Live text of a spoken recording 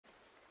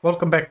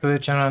Welcome back to the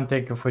channel and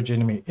thank you for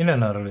joining me in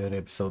another little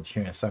episode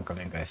here in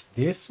Sunkenland, guys.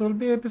 This will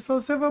be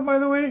episode 7, by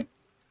the way.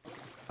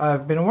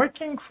 I've been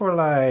working for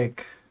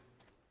like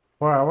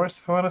 4 hours,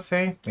 I want to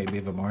say, maybe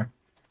even more.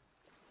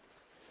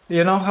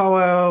 You know how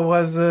I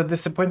was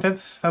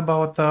disappointed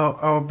about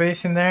our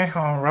base in there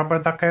on Rubber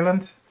Duck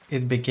Island?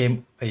 It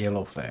became a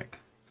yellow flag.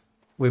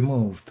 We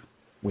moved.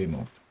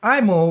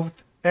 I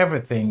moved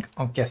everything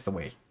on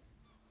Castaway.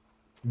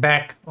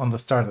 Back on the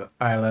start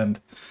island.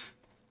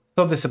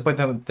 So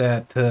disappointed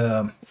that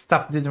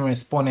stuff didn't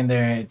respawn in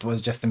there. It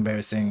was just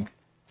embarrassing.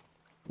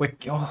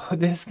 Oh,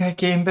 this guy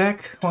came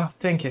back. Well,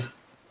 thank you.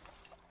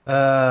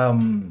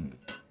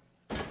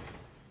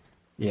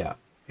 Yeah,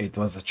 it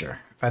was a chore.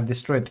 I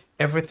destroyed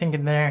everything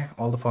in there,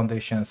 all the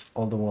foundations,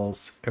 all the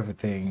walls,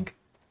 everything.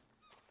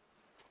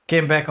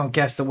 Came back on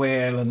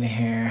Castaway Island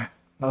here.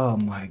 Oh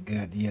my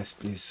god, yes,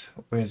 please.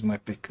 Where's my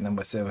pick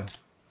number 7?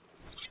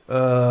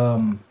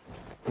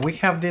 We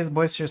have these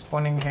boys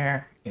respawning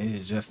here. It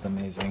is just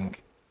amazing.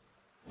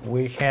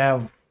 We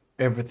have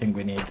everything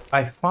we need.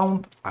 I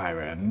found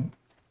iron.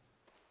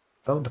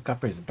 Oh, the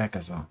copper is back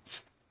as well.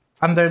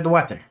 Under the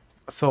water.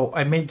 So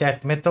I made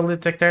that metal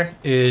detector.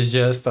 It is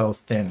just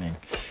outstanding.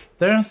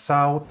 Turns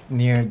out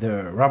near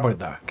the rubber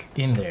duck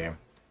in there,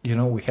 you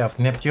know, we have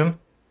Neptune.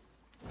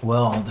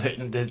 Well,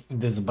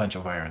 there's a bunch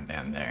of iron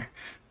down there.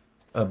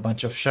 A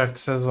bunch of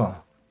sharks as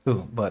well,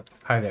 too, but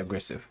highly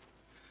aggressive.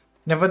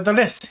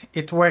 Nevertheless,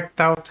 it worked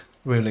out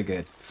really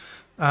good.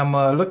 I'm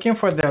looking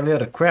for that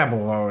little crab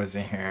of ours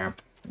in here.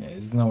 Yeah,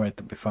 it's nowhere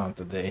to be found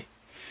today.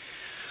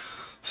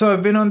 So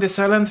I've been on this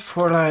island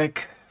for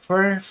like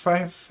 4 or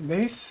 5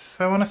 days,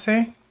 I want to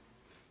say.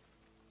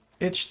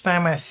 Each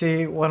time I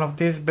see one of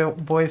these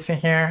boys in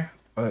here,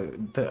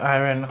 the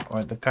iron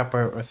or the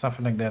copper or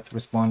something like that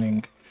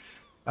responding,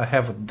 I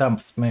have a dumb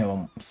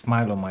smile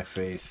on my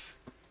face.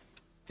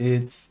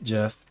 It's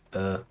just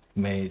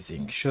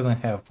amazing. Shouldn't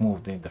have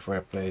moved in the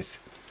first place.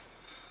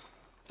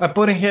 I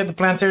put in here the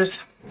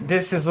planters.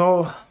 This is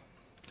all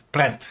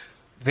plant,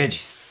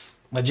 veggies,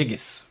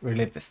 majigis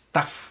related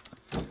stuff.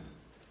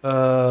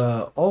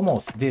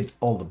 Almost did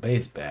all the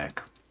base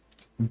back.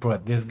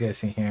 Brought these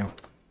guys in here.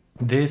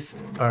 These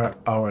are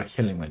our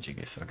healing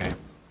majigis, okay?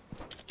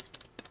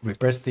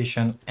 Repair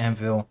station,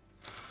 anvil.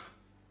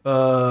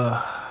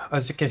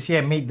 As you can see,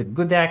 I made the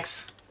good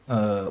axe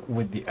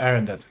with the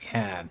iron that we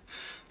had.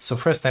 So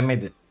first I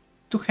made the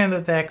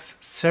two-handed axe,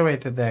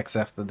 serrated axe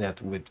after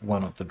that with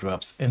one of the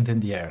drops, and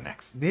then the iron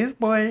axe. This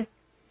boy,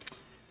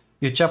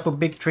 you chop a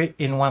big tree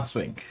in one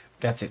swing.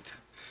 That's it.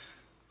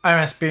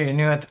 Iron spear, you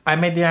knew it. I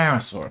made the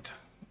iron sword.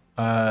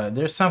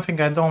 There's something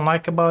I don't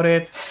like about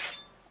it.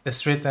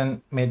 It's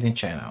written made in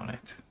China on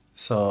it.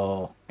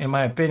 So, in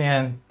my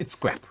opinion, it's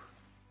crap.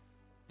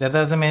 That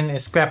doesn't mean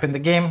it's crap in the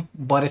game,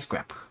 but it's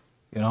crap.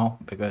 You know,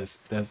 because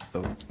there's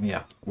the,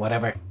 yeah,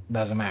 whatever,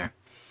 doesn't matter.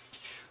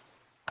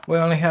 We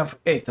only have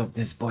 8 of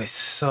these boys,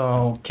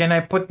 so can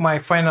I put my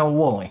final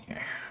wall in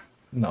here?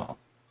 No.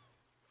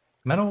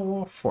 Metal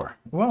wall 4.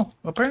 Well,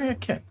 apparently I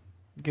can.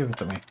 Give it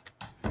to me.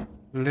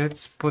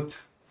 Let's put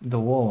the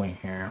wall in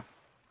here.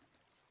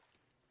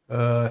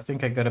 I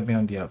think I gotta be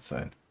on the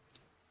outside.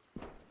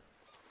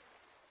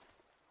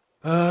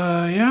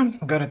 Yeah,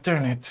 gotta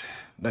turn it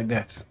like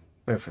that.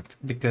 Perfect.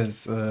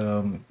 Because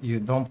you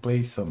don't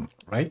place them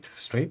right,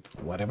 straight,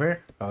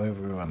 whatever,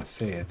 however you want to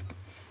say it.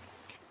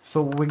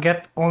 So we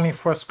get only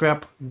 4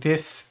 scrap.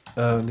 This,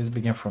 let's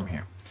begin from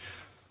here.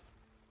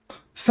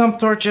 Some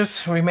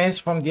torches remains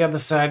from the other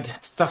side,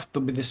 stuff to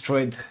be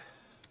destroyed.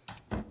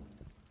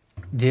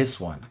 This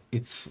one,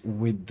 it's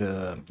with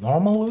the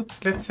normal loot,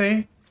 let's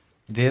say.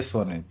 This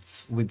one,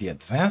 it's with the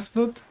advanced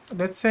loot,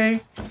 let's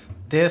say.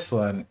 This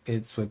one,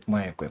 it's with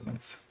my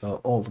equipments.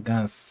 All the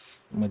guns,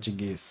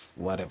 majigis,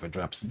 whatever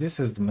drops. This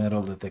is the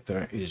metal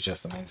detector, it's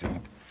just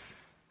amazing.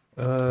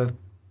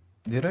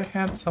 Did I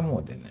have some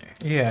wood in there?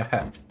 Yeah, I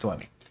had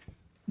 20.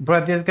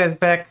 Brought these guys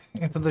back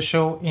into the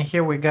show. In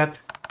here we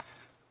got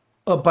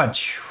a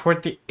bunch.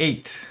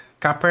 48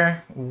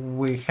 copper.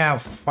 We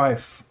have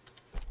 5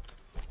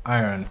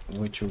 iron,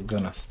 which we're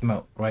gonna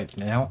smelt right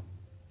now.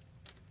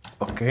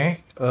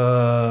 Okay.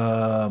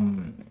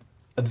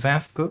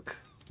 Advanced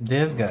cook.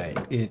 This guy,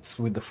 it's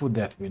with the food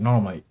that we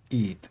normally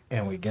eat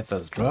and we get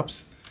us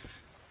drops.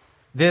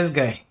 This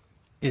guy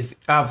is the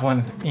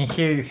oven. In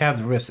here you have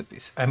the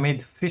recipes. I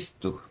made fish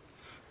stew.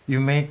 You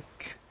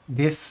make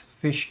this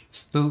fish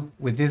stew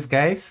with these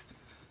guys.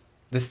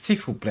 The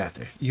seafood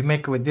platter. You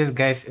make it with these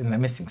guys, and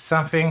I'm missing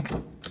something.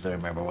 I don't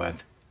remember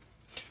what.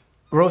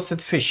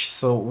 Roasted fish.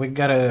 So we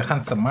gotta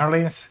hunt some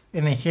marlins.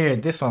 And in here,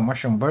 this one,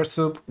 mushroom bird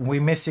soup.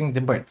 We're missing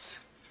the birds.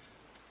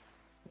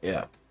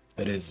 Yeah,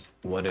 it is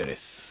what it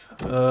is.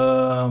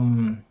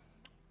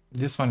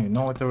 This one, you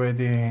know it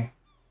already.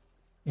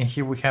 In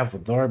here we have a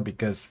door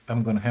because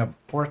I'm gonna have a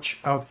porch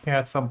out here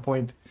at some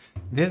point.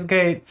 This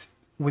gate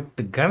with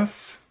the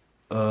guns.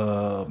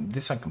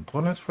 These are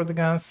components for the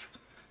guns.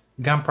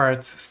 Gun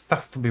parts,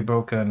 stuff to be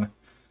broken.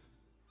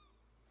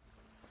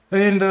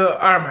 And the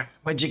armor,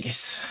 my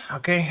jiggies.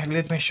 Okay,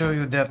 let me show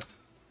you that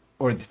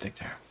ore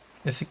detector.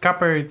 You see,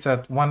 copper, it's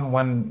at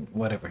 1,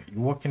 whatever. You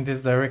walk in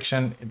this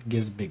direction, it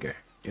gets bigger.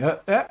 Yeah,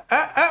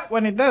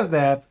 when it does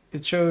that,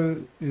 it's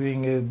showing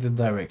the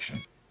direction.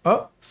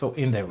 Oh, so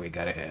in there we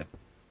got ahead.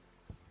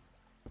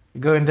 You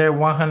go in there,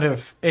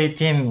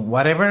 118,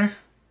 whatever,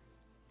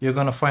 you're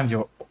gonna find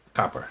your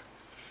copper.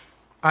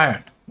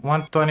 Iron,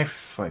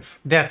 125,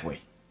 that way.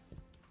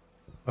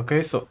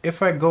 Okay, so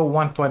if I go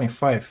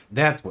 125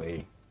 that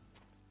way,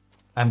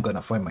 I'm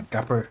gonna find my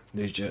copper.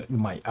 There's just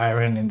my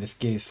iron in this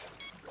case.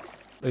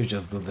 Let's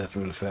just do that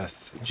really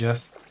fast,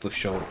 just to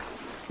show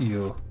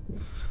you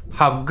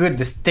how good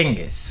this thing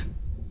is.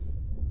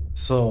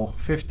 So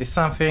 50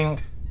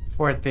 something,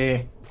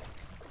 40,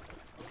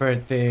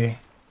 30,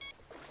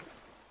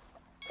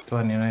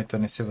 29,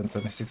 27,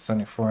 26,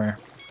 24.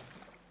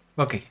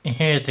 Okay, in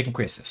here it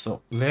increases.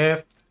 So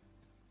left,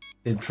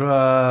 it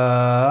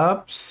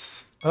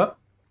drops up.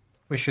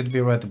 We should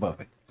be right above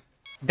it.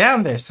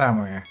 Down there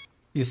somewhere,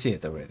 you see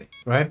it already,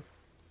 right?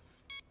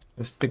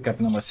 Let's pick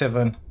up number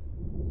 7.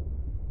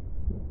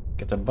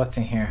 Get the butts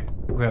in here,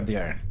 grab the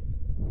iron.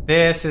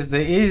 This is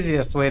the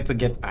easiest way to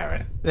get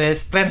iron.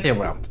 There's plenty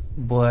around,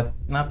 but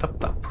not up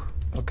top,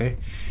 okay?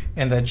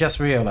 And I just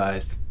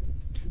realized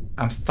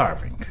I'm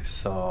starving,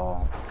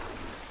 so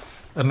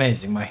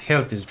amazing. My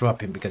health is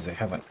dropping because I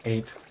haven't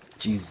ate.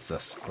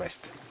 Jesus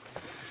Christ.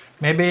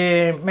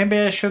 Maybe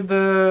I should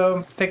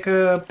pick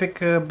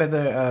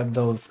better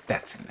those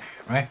stats in there,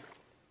 right?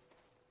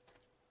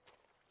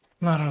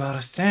 Not a lot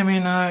of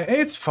stamina.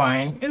 It's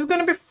fine. It's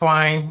gonna be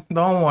fine.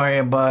 Don't worry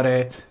about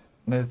it.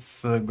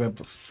 Let's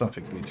grab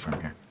something to eat from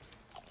here.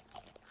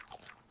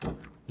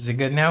 Is it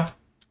good now?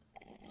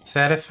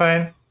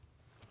 Satisfied?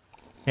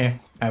 Here,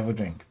 have a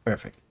drink.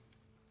 Perfect.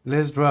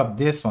 Let's drop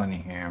this one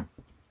in here.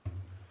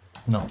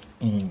 No,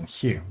 in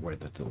here were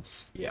the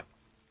tools. Yeah.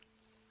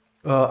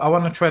 I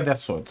want to try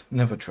that sword.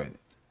 Never tried it.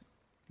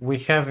 We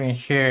have in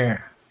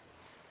here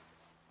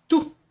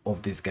 2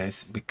 of these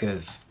guys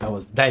because I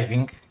was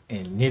diving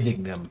and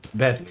needing them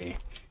badly.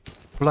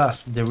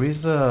 Plus, there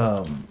is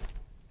a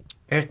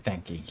air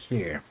tank in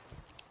here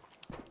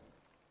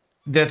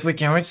that we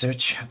can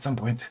research at some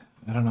point.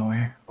 I don't know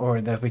where. Or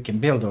that we can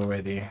build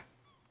already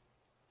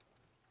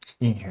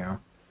in here.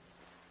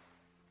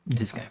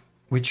 This guy,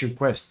 which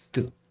requires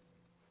 2.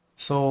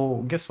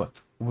 So, guess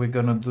what? We're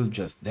gonna do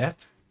just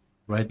that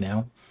right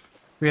now.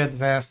 3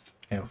 advanced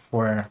and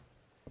 4.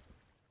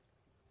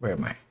 Where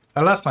am I?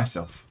 I lost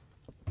myself.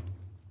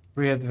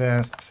 3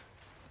 advanced.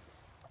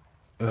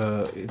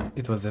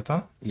 It was that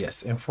one?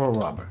 Yes, and 4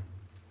 rubber.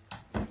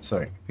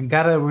 Sorry, I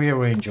gotta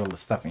rearrange all the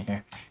stuff in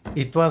here.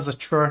 It was a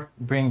chore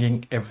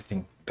bringing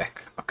everything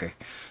back. Okay,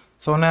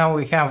 so now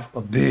we have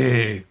a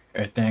big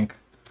air tank.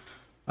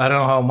 I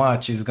don't know how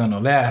much it's gonna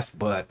last,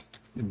 but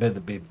it better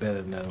be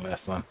better than the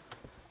last one.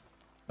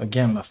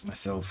 Again, lost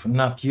myself.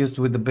 Not used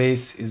with the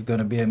base. It's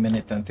gonna be a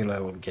minute until I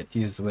will get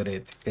used with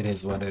it. It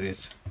is what it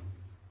is.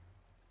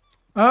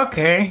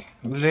 Okay,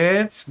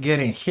 let's get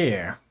in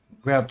here.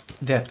 Grab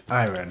that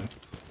iron.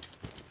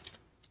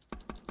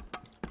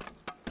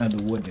 And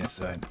the wood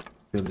inside.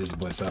 Fill these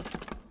boys up.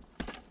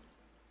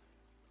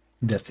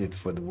 That's it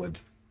for the wood.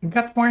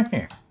 Got more in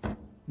here.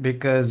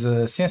 Because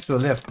since we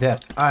left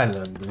that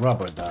island,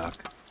 rubber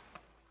dock,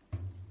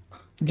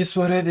 guess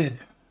what I did?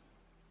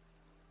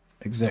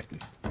 Exactly.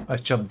 I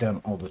chopped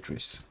down all the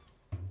trees.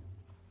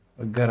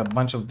 I got a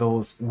bunch of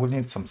those. We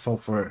need some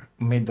sulfur.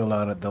 Made a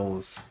lot of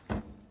those.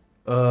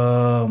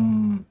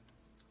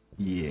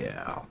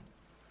 Yeah.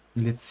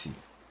 Let's see.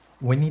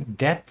 We need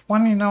that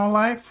one in our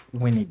life.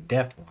 We need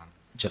that one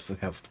just to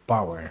have the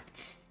power.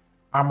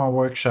 Armor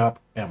workshop,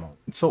 ammo.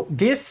 So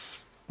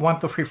this 1,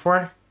 2, 3,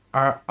 4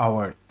 are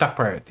our top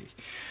priority.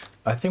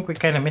 I think we're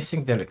kind of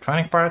missing the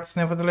electronic parts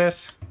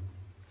nevertheless.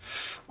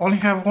 Only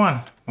have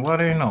 1. What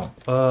do you know?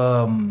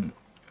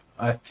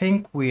 I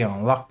think we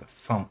unlocked at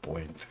some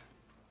point.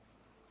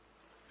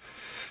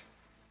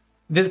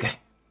 This guy.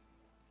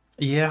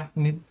 Yeah,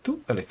 need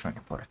 2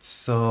 electronic parts.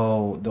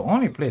 So the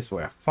only place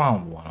where I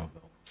found one of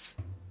those.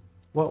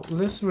 Well,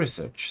 let's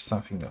research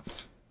something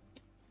else.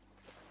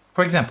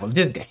 For example,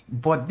 this guy.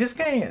 But this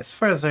guy, as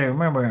far as I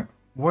remember,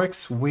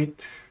 works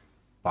with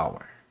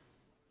power.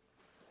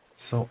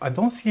 So I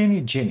don't see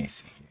any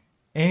genies here.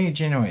 Any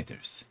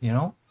generators, you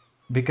know?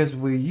 Because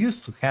we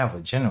used to have a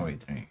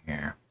generator in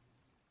here.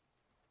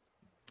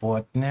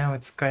 But now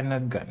it's kind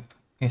of gone.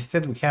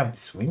 Instead we have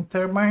this wind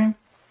turbine.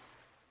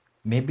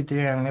 Maybe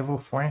they're on level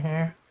 4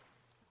 here.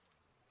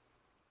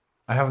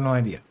 I have no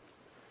idea.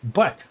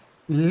 But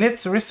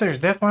let's research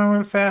that one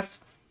real fast.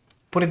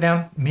 Put it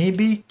down.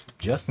 Maybe,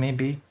 just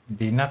maybe,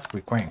 they're not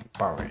requiring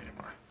power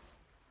anymore.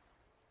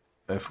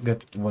 I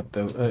forget what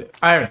the...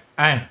 iron!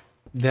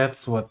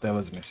 That's what I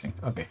was missing.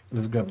 Okay,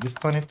 let's grab this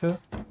 22.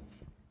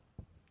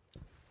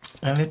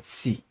 And let's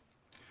see.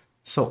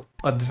 So,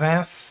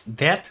 advance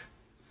that.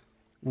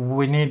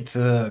 We need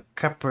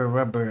copper,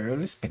 rubber.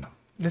 Let's spin them.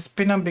 Let's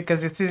spin them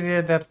because it's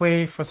easier that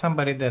way for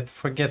somebody that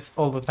forgets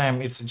all the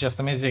time. It's just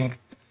amazing.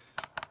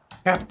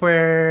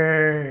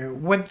 Copper,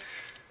 wood.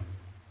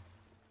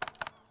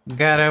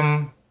 Got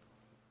him.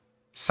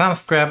 Some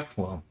scrap.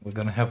 Well, we're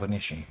gonna have an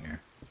issue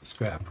here.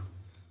 Scrap.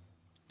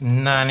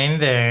 None in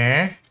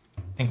there.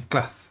 And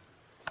cloth.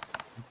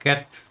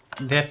 Get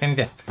that and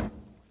that.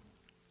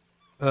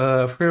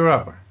 Free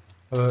rubber.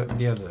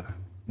 The other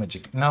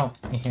magic. No,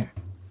 in here.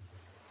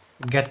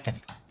 Get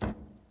 10.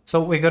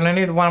 So we're gonna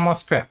need one more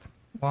scrap.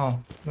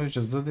 Well, let's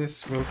just do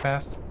this real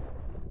fast.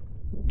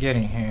 Get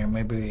in here.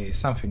 Maybe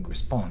something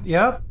respawn.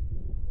 Yep.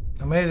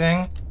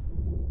 Amazing.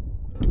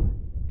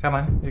 Come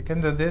on, you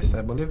can do this.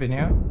 I believe in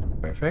you.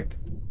 Perfect.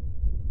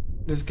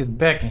 Let's get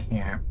back in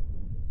here.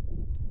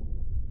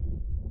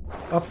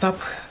 Up top.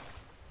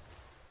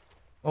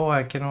 Oh,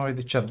 I can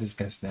already chop these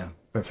guys down.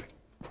 Perfect.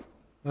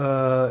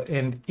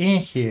 And in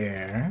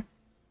here,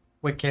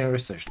 we can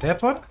research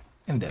that one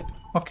and that one.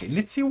 Okay,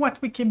 let's see what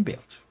we can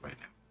build right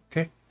now.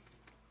 Okay.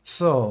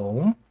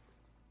 So,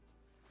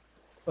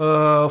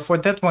 for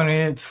that one, we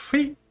need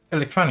 3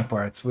 electronic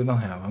parts. We don't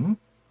have them.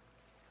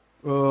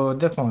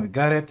 That one, we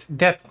got it.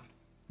 That one.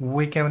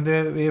 We can do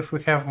it if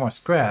we have more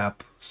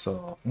scrap,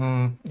 so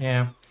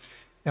yeah,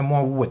 and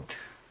more wood,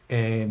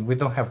 and we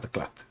don't have the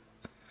cloth,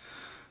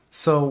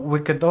 so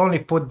we could only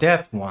put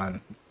that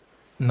one,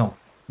 no,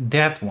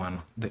 that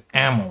one, the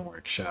ammo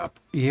workshop,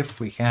 if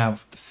we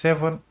have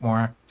 7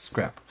 more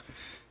scrap.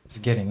 It's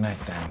getting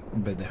nighttime,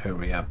 better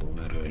hurry up a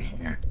little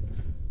here.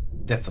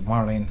 That's a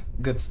marlin,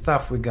 good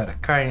stuff. We got a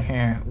car in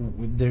here.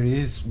 There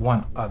is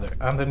one other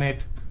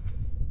underneath,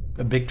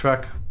 a big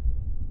truck.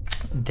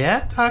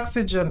 That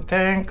oxygen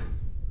tank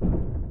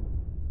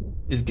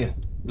is good.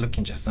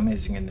 Looking just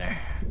amazing in there.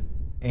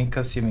 Ain't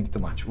consuming too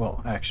much.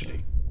 Well,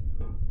 actually,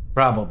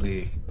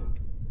 probably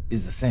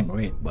is the same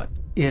rate, but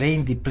it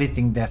ain't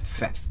depleting that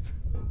fast.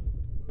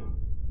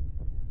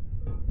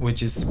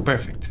 Which is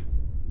perfect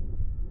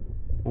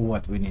for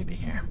what we need in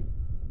here.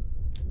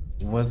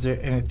 Was there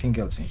anything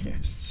else in here?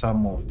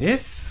 Some of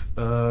this.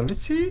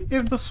 Let's see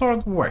if the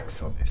sword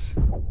works on this.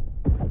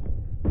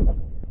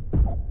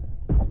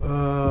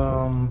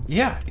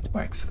 Yeah, it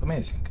works.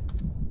 Amazing.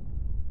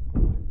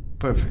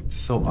 Perfect.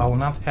 So I will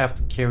not have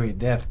to carry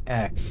that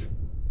axe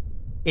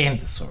and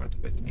the sword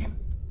with me.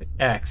 The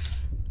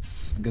axe,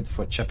 it's good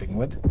for chopping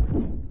wood,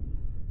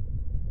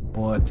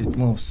 but it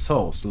moves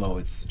so slow,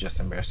 it's just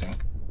embarrassing.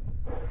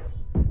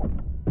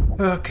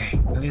 Okay,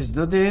 let's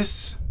do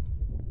this.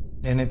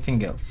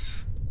 Anything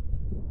else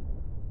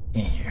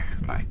in here?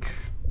 Like,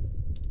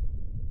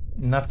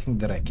 nothing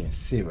that I can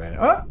see right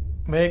now. Oh,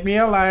 make me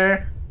a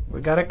liar. We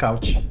got a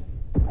couch.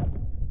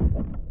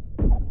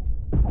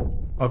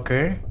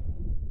 Okay.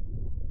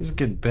 Let's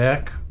get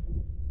back.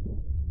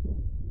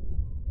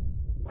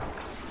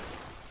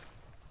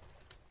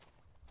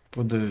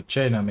 Put the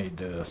China made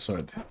the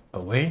sword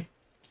away.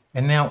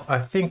 And now I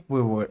think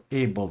we were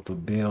able to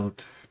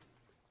build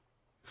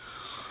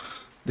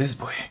this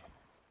boy.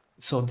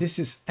 So this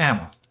is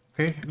ammo.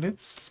 Okay,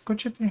 let's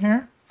scooch it in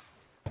here.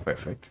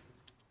 Perfect.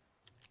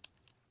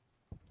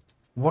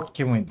 What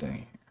can we do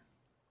here?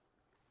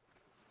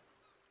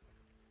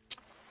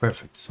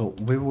 Perfect. So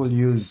we will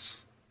use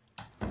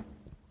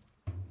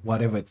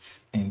whatever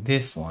it's in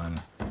this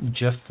one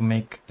just to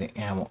make the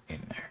ammo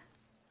in there.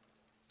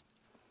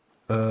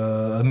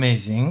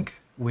 Amazing.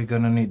 We're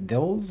gonna need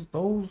those.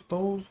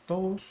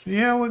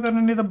 Yeah, we're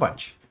gonna need a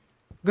bunch.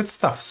 Good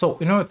stuff. So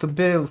in order to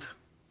build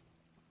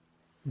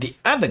the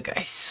other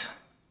guys,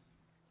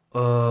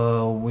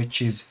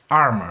 which is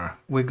armor,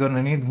 we're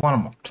gonna need one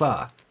more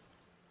cloth.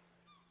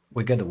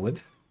 We got the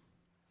wood.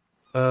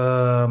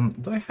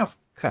 Do I have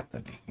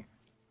cotton in here?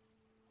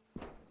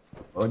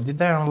 Or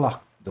did I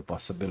unlock the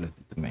possibility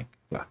to make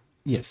cloth?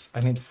 Yes,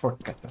 I need 4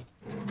 cotton.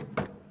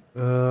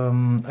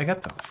 I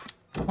got 12.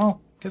 Oh,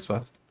 guess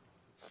what?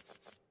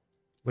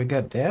 We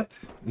got that.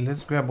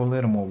 Let's grab a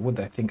little more wood.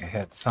 I think I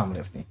had some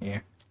left in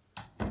here.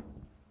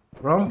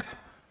 Wrong.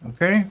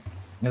 Okay.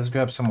 Let's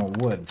grab some more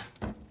wood.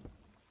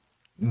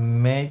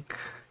 Make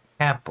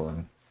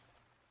happen.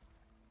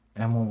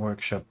 Ammo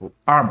workshop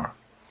armor.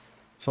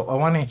 So I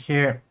want to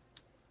hear.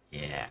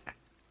 Yeah.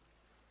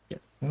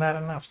 Not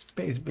enough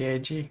space,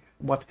 BIG.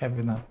 What have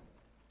you done?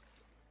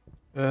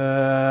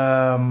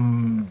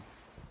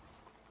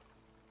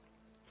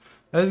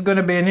 That's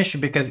gonna be an issue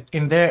because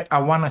in there I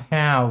want to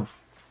have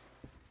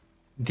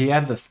the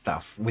other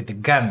stuff with the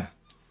gun.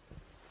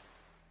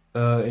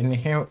 In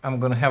here I'm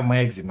gonna have my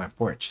exit, my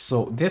porch.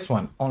 So this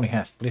one only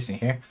has place in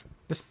here.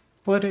 Let's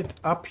put it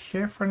up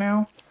here for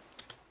now.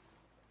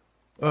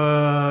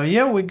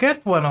 Yeah, we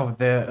get one of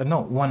the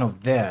one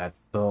of that.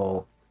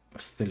 So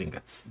still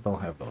ingots,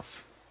 don't have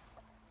those.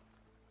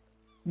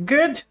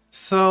 Good.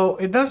 So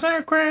it doesn't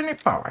require any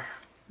power.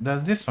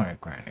 Does this one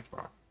require any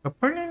power?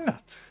 Apparently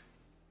not.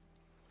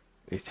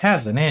 It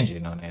has an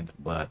engine on it,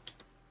 but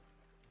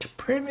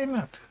apparently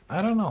not.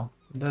 I don't know.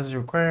 Does it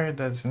require?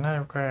 Does it not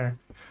require?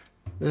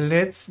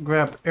 Let's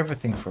grab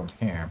everything from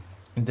here.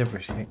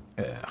 Everything.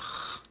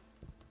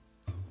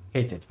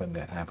 Hate it when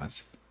that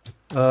happens.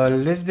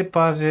 Let's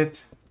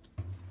deposit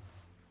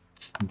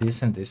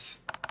this and this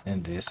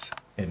and this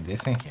and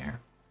this in here.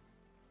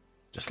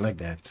 Just like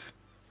that.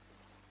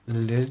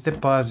 Let's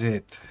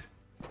deposit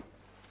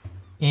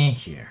in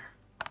here.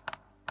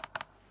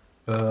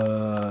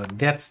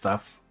 that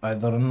stuff, I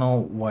don't know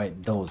why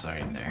those are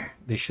in there.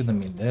 They shouldn't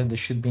be in there. They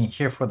should be in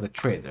here for the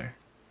trader.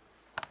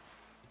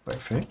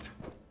 Perfect.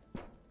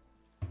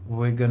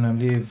 We're gonna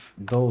leave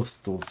those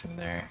tools in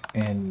there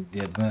and the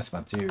advanced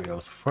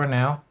materials for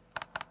now.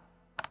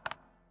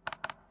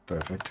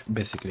 Perfect.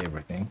 Basically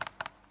everything.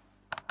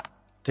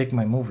 Take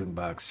my moving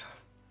box.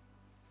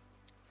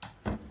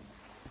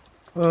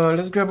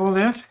 Let's grab all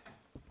that.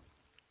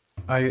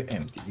 Are you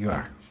empty? You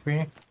are.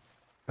 Free.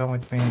 Come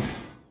with me.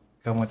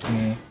 Come with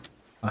me.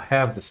 I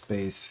have the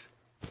space.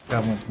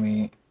 Come with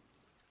me.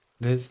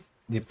 Let's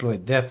deploy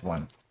that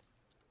one.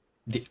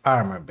 The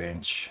armor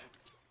bench.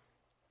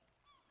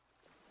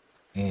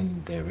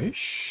 In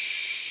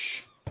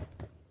there-ish.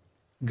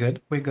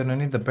 Good. We're gonna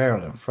need the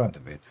barrel in front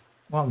of it.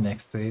 Well,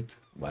 next to it.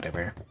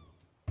 Whatever.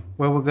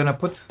 Where we're gonna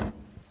put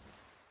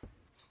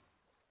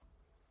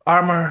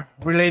armor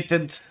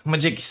related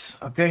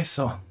majigis. Okay,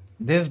 so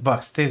this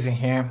box stays in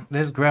here.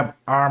 Let's grab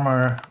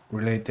armor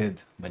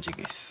related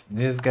majigis.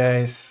 These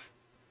guys,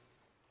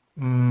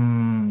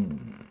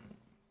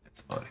 that's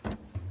about it.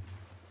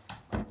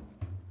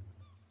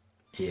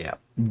 Yeah,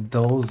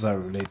 those are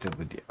related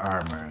with the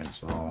armor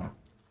as well.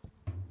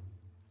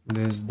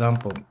 Let's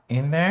dump them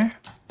in there.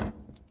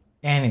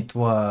 And it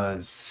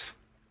was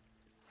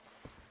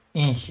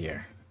in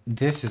here.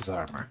 This is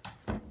armor.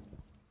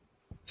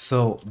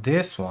 So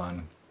this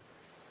one,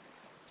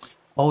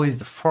 always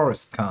the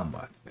forest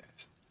combat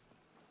vest.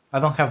 I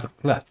don't have the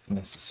cloth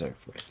necessary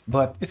for it,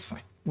 but it's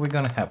fine. We're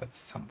gonna have it at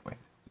some point.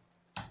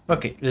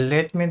 Okay,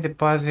 let me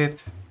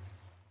deposit.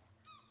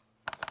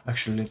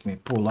 Actually, let me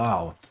pull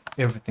out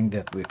everything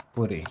that we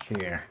put in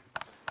here.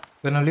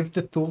 Gonna leave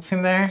the tools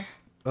in there.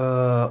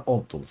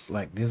 All tools,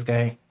 like this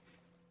guy.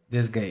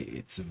 This guy,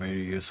 it's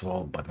very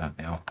useful, but not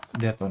now.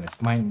 That one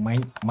is mine.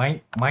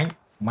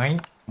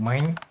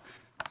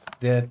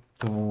 That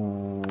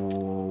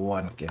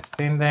one can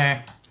stay in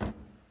there.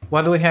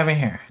 What do we have in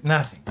here?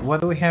 Nothing.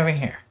 What do we have in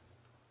here?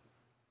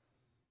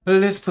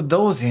 Let's put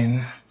those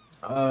in.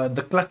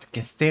 The cloth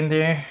can stay in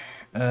there.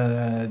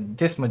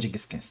 This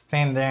majigis can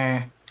stay in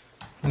there.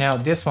 Now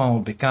this one will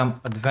become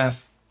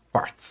advanced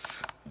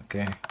parts.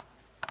 Okay.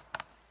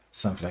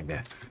 Something like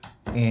that.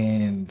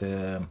 And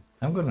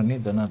I'm gonna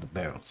need another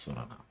barrel soon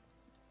enough.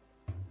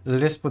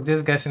 Let's put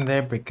these guys in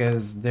there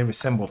because they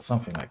resemble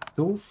something like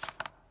tools.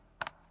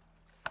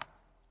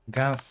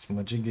 Guns,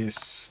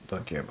 majigis,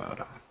 don't care about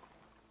them.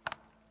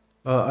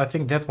 I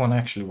think that one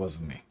actually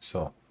wasn't me,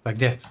 so like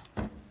that.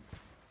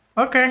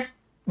 Okay,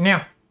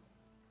 now,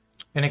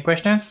 any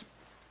questions?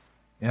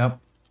 Yep,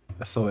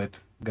 I saw it.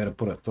 Gotta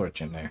put a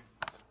torch in there.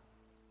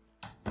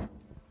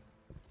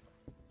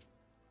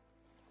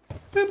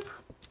 Boop.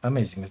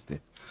 Amazing, isn't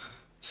it?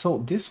 So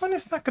this one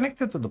is not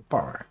connected to the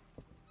power.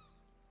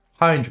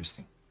 How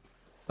interesting.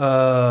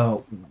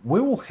 We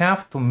will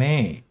have to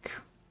make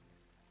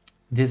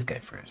this guy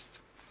first.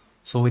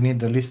 So we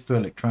need at least 2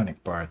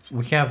 electronic parts.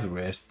 We have the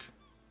rest.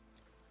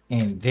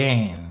 And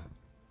then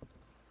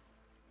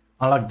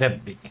unlock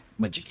that big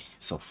magic.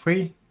 So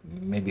 3,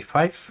 maybe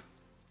 5.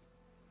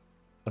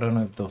 I don't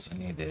know if those are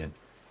needed.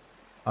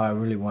 I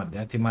really want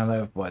that in my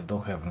life, but I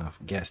don't have enough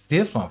gas.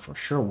 This one for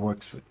sure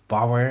works with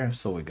power,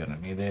 so we're gonna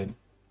need it.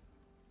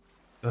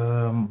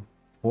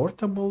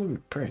 Portable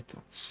repair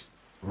tools.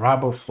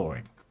 Rubber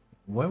flooring.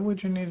 Why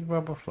would you need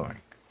rubber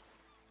flooring?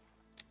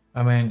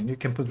 I mean, you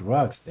can put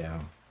rugs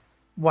down.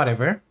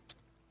 Whatever.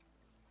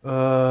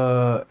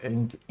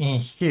 And in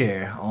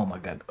here, oh my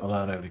god, a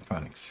lot of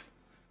electronics.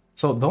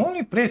 So the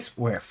only place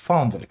where I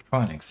found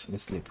electronics,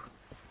 let's sleep,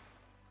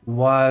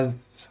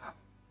 was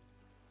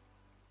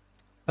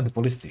at the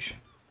police station.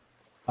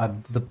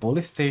 At the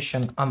police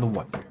station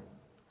underwater.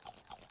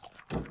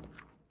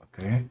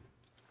 Okay.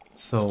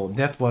 So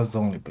that was the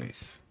only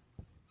place.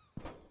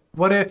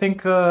 What do you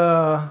think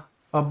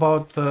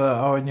about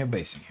our new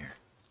base in here?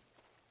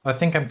 I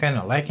think I'm kind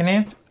of liking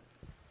it.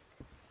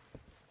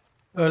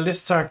 Let's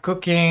start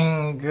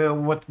cooking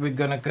what we're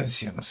gonna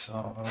consume.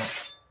 So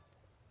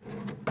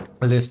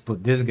let's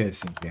put these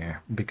guys in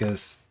here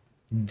because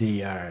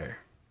they are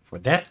for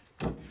that.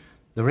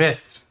 The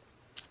rest,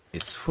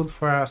 it's food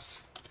for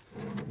us.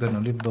 Gonna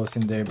leave those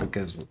in there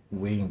because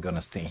we ain't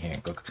gonna stay here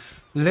and cook.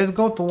 Let's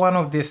go to one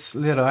of these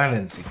little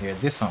islands in here,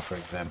 this one for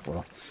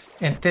example,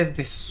 and test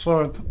this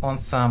sword on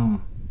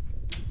some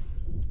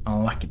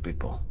unlucky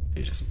people.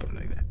 You just put it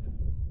like that.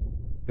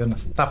 Gonna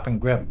stop and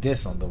grab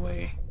this on the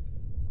way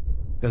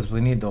because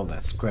we need all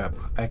that scrap.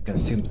 I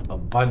consumed a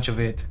bunch of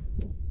it.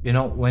 You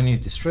know, when you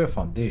destroy a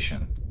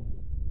foundation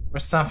or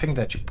something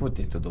that you put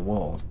into the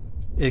wall,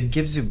 it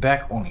gives you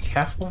back only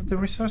half of the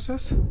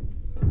resources.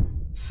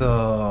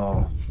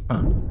 So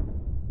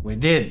we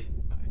did.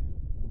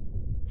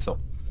 So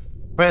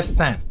first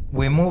time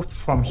we moved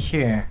from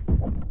here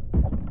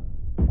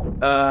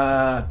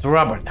to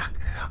rubber duck.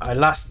 I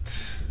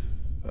lost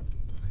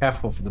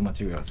half of the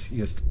materials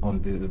used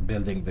on the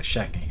building the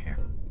shack in here.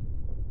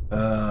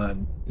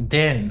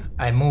 Then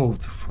I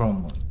moved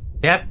from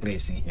that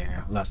place in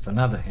here, lost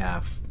another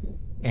half,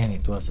 and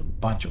it was a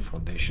bunch of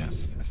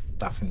foundations and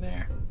stuff in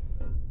there.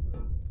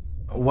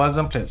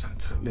 wasn't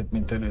pleasant. Let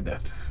me tell you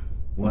that.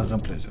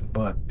 Wasn't pleasant,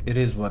 but it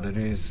is what it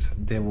is.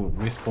 They will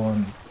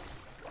respawn.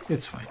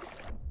 It's fine.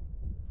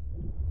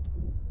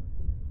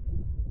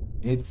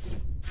 It's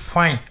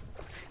fine.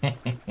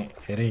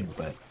 It ain't,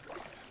 but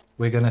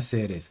we're gonna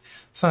say it is.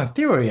 So in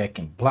theory, I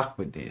can block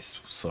with this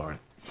sword.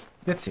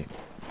 Let's see.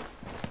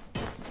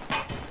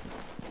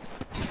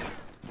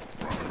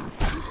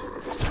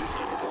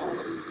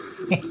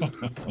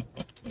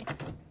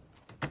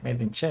 Made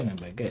in China,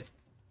 but good.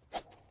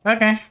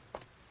 Okay.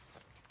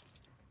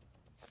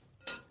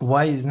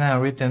 Why is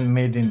now written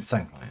made in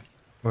Sunkenland?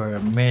 Or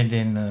made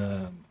in,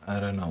 I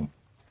don't know,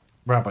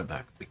 rubber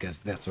duck, because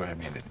that's where I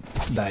made it.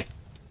 Die.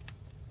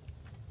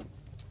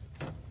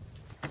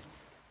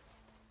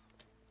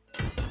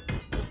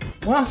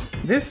 Well,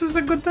 this is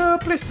a good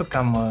place to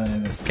come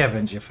and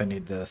scavenge if I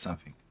need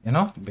something, you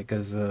know?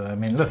 Because, I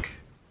mean, look,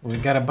 we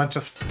got a bunch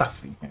of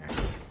stuff in here.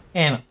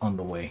 And on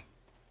the way.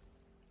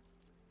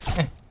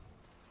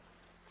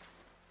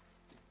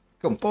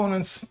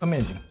 Components,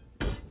 amazing.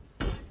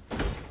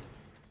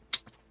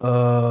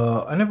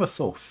 I never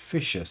saw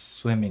fishes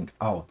swimming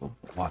out of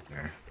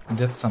water.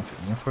 That's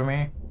something new for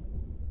me.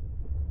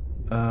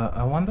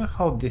 I wonder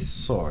how this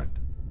sword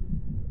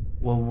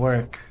will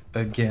work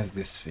against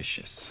these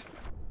fishes.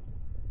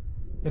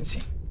 Let's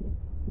see.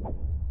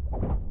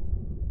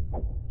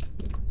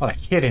 Well, I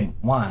hit him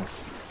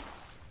once.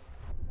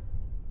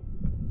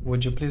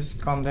 Would you please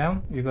calm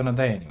down? You're gonna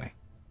die anyway.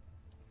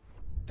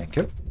 Thank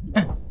you.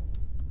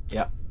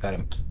 Yeah, got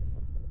him.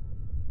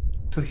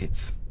 2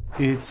 hits.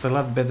 It's a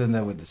lot better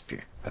than with the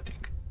spear, I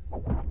think.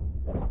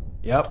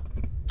 Yep.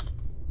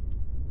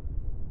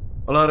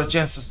 A lot of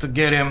chances to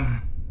get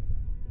him,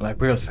 like,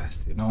 real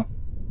fast, you know?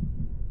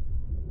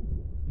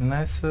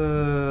 Nice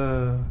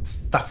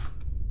stuff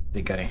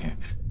they got in here.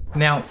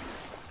 Now,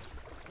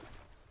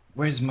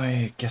 where's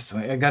my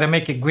castaway? I gotta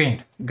make it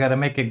green. Gotta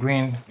make it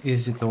green.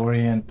 Easy to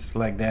orient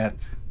like that.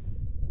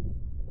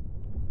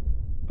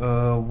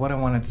 What I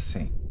wanted to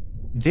say.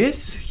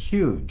 This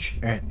huge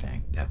air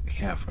tank that we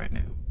have right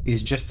now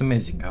is just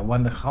amazing. I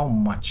wonder how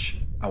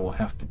much I will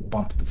have to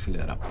pump to fill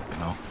it up, you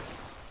know?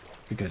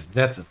 Because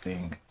that's a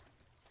thing.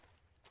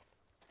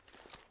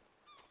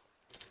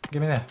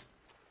 Give me that.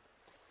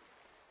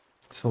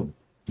 So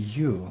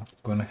you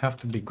gonna have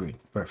to be green.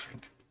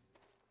 Perfect.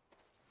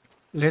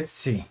 Let's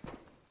see.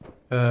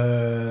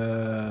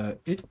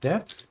 Eat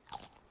that.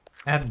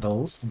 Add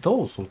those.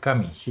 Those will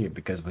come in here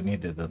because we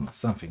needed them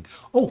something.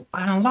 Oh,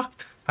 I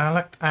unlocked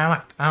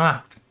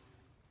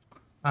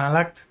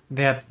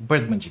that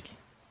bird magic.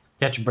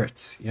 Catch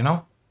birds, you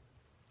know?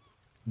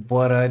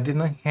 But I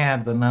didn't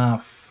have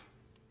enough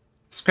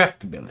scrap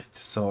to build it.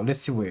 So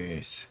let's see where it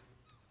is.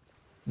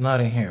 Not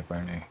in here,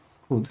 apparently.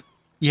 Hood.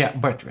 Yeah,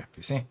 bird trap,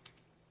 you see?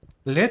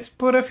 Let's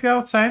put a few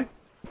outside.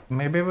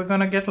 Maybe we're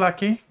gonna get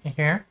lucky in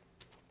here.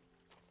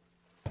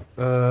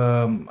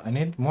 I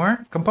need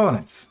more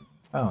components.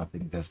 I don't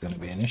think that's gonna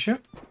be an issue.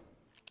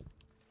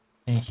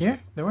 In here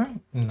there were?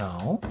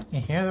 No.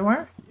 In here there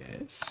were?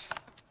 Yes.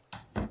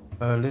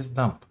 Let's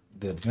dump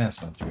the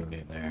advancement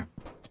really there.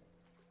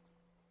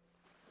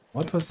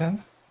 What was that?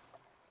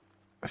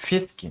 A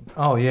fish skin.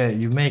 Oh yeah,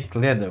 you make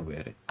leather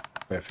with it.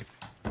 Perfect.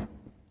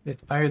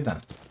 Are you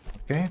done?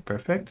 Okay,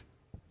 perfect.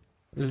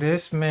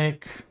 Let's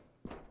make...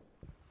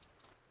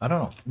 I don't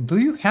know. Do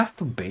you have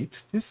to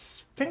bait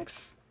these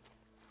things?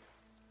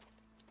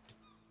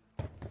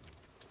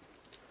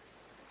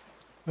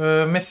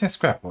 Missing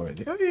scrap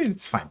already. Oh,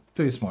 it's fine.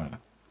 Do it more.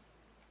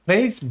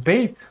 Place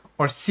bait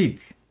or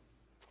seed?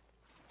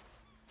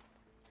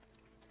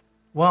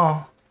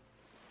 Well,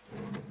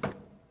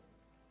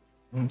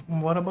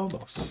 what about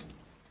those?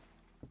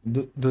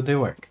 Do they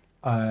work?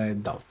 I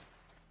doubt.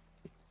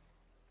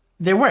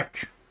 They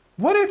work.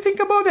 What do you think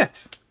about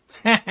that?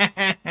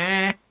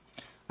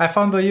 I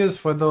found a use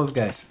for those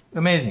guys.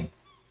 Amazing.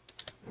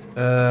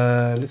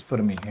 Let's put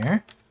them in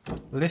here.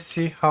 Let's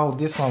see how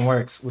this one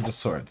works with the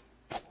sword.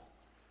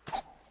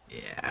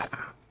 Yeah.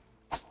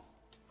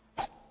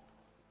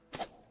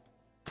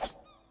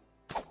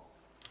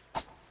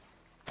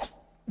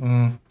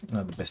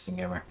 Not the best thing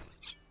ever.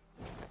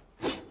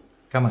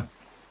 Come on.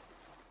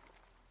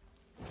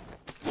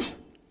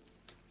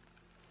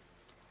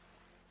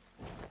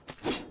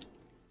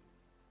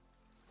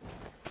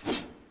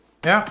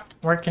 Yeah,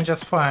 working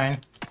just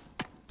fine.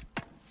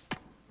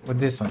 With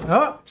this one.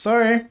 Oh,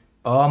 sorry.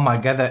 Oh my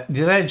god,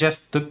 did I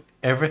just took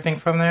everything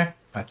from there?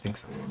 I think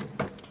so.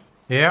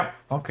 Yeah,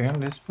 okay,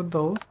 let's put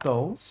those.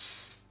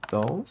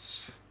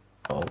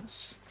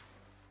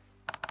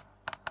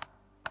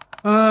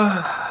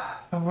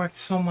 I worked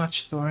so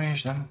much to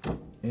arrange them.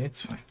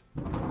 It's fine.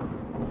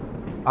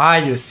 Are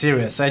you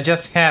serious? I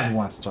just had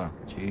one storm.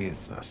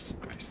 Jesus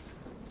Christ.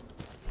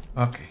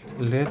 Okay,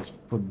 let's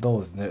put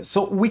those there.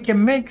 So we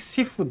can make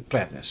seafood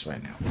platters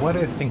right now. What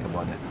do you think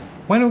about that?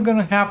 When we're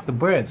gonna have the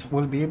breads,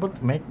 we'll be able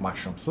to make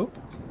mushroom soup.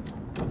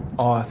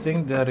 Oh, I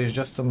think that is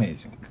just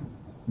amazing.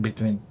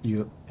 Between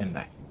you and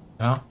I.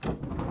 You know?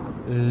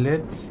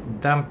 Let's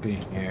dump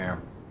in here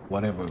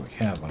whatever we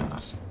have on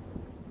us.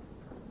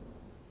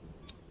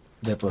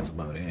 That was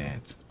about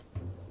it.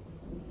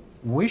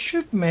 we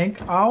should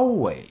make our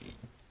way.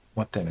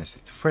 What time is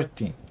it?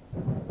 13.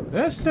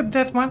 Did I sleep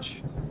that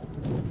much?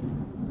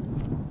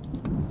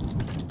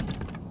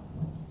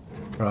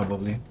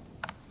 Probably.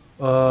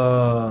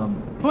 To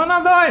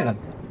another island.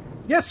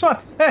 Guess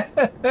what?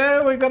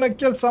 We're gonna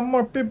kill some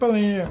more people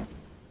in here.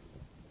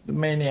 The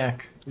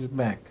maniac is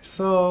back.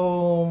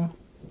 So...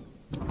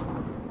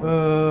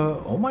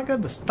 oh my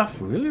god, the stuff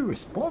really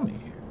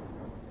respawning here.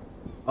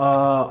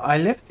 I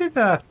left it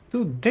at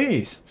 2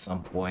 days at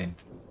some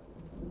point.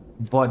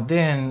 But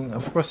then,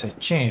 of course, I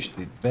changed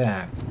it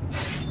back.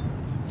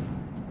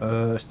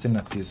 Still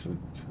not used with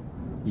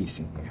keys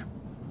in here.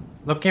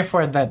 Looking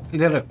for that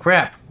little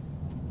crab.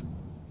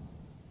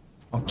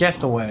 On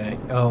Castaway,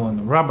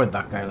 on Rubber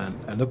Duck Island,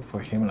 I looked for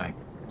him like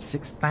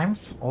 6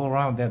 times all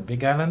around that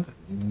big island.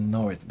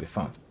 Nowhere to be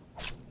found.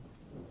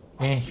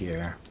 In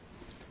here,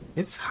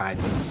 it's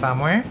hiding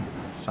somewhere,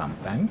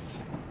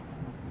 sometimes.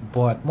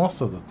 But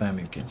most of the time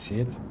you can see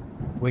it.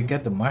 We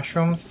get the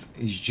mushrooms,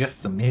 it's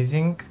just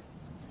amazing.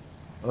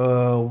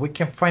 We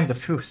can find a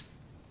few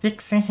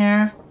sticks in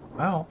here.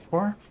 Wow,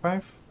 4,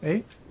 5,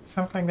 8,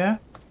 something like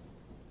that.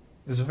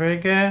 It's very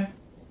good.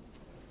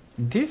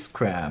 These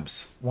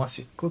crabs, once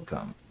you cook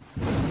them,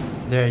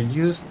 they're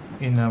used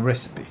in a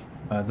recipe.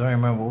 I don't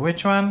remember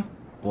which one,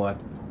 but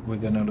we're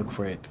gonna look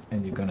for it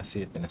and you're gonna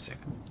see it in a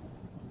second.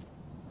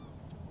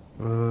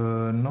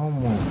 No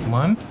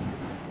movement.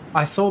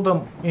 I saw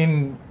them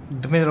in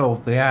the middle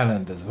of the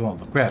island as well,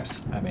 the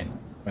crabs, I mean,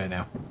 right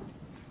now.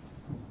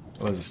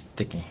 There was a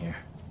stick in here.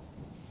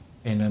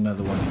 And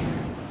another one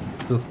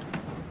here. 2.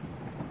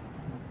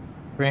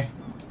 3.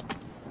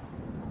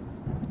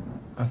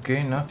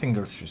 Okay, nothing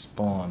else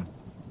respawn.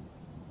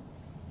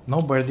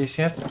 No birdies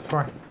yet.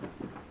 4.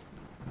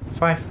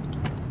 5.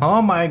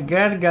 Oh my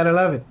god, gotta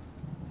love it.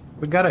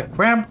 We got a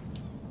crab.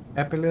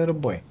 Happy little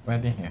boy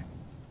right in here.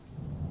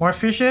 More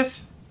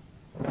fishes.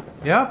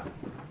 Yep.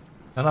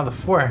 Another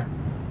 4.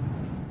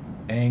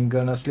 Ain't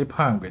gonna sleep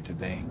hungry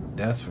today.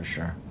 That's for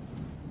sure.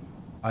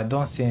 I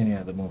don't see any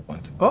other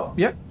movement. Oh,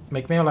 yep.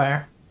 Make me a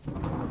liar.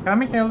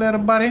 Come here, little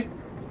buddy.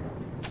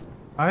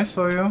 I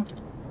saw you.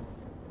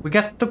 We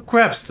got 2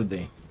 crabs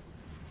today.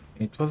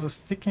 It was a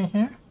stick in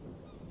here?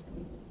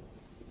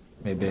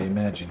 Maybe I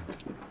imagined.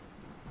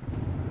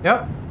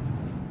 Yep.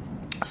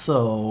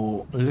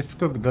 So, let's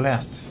cook the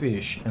last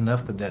fish. And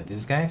after that,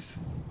 these guys.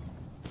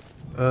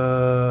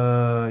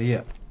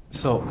 Yeah.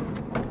 So,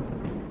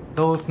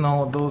 those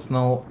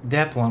no.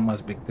 That one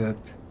must be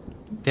cooked.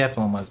 That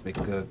one must be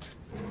cooked.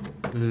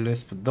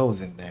 Let's put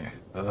those in there.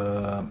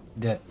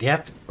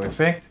 That.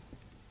 Perfect.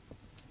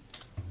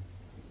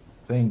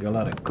 Doing a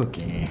lot of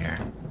cooking in here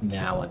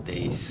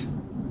nowadays.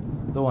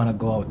 Don't want to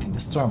go out in the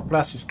storm.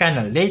 Plus, it's kind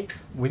of late.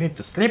 We need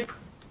to sleep.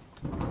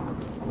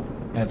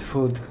 Add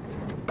food.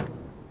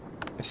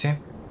 You see?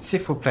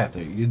 Seafood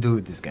platter. You do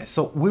with this guy.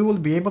 So we will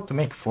be able to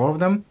make 4 of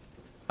them,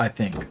 I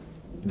think.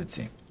 Let's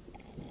see.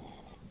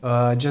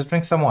 Just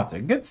drink some water.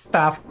 Good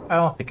stuff. I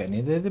don't think I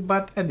needed it,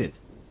 but I did.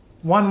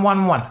 1,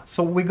 1, 1.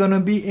 So we're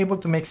gonna be able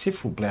to make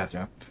seafood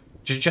platter.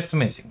 Just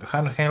amazing.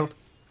 100 health,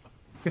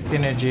 50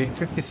 energy,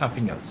 50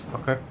 something else.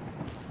 Okay.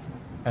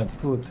 Add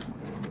food.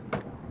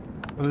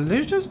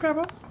 Let's just grab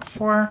it.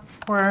 4,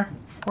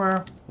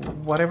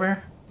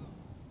 whatever.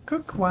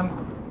 Cook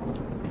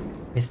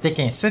 1. It's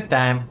taking sweet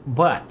time,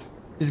 but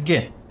it's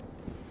good.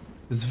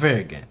 It's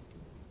very good.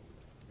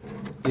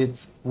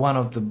 It's one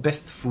of the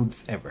best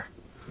foods ever.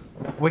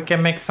 We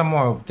can make some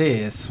more of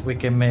this. We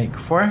can make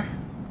 4.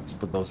 Let's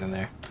put those in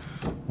there.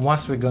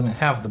 Once we're gonna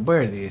have the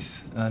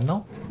birdies.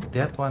 No,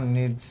 that one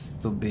needs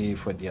to be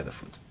for the other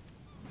food.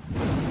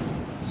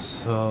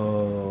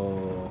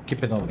 So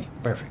keep it on me.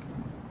 Perfect.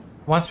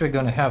 Once we're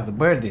gonna have the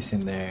birdies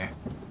in there,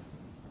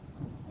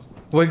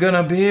 we're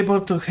gonna be able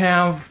to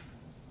have...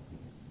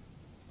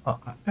 Oh,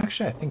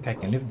 actually, I think I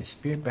can leave the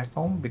spear back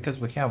home because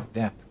we have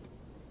that.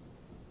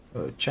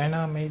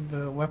 China made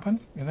the weapon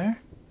in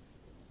there?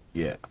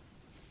 Yeah.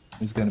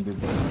 It's gonna be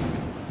better.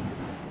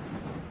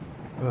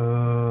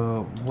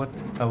 What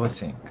I was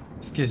saying.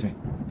 Excuse me.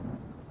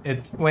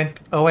 It went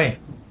away.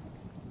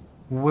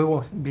 We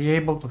will be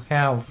able to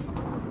have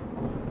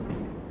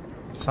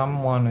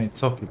someone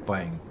it's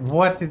occupying.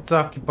 What is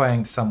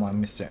occupying someone,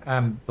 mister?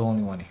 I'm the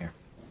only one here.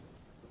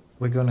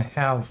 We're gonna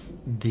have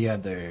the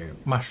other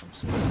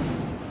mushrooms.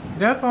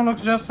 That one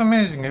looks just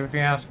amazing if you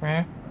ask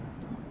me.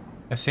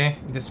 You see?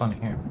 This one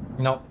here.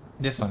 No,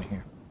 this one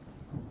here.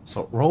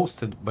 So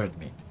roasted bird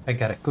meat. I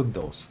gotta cook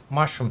those.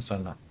 Mushrooms are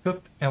not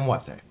cooked and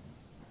water.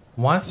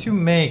 Once you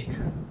make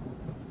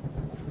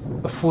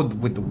a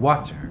food with the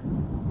water,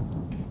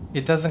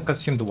 it doesn't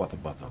consume the water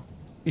bottle.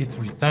 It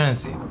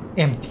returns it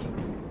empty.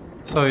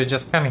 So you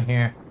just come in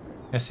here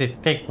and say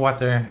take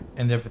water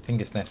and everything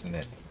is nice and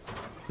ready.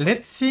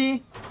 Let's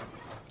see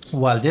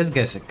while these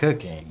guys are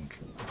cooking.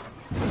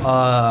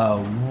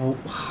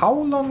 How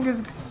long is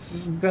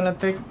it gonna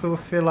take to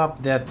fill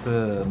up that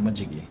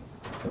majigi?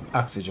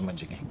 Oxygen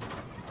majigi.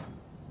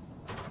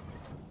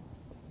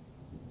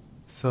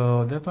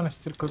 So that one is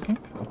still cooking.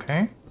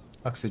 Okay.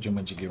 Oxygen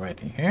majigi right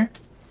in here.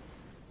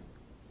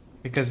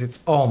 Because it's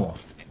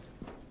almost in.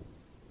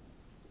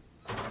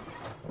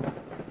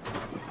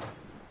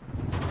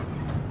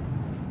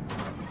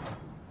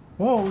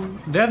 Whoa,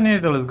 that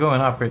needle is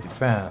going up pretty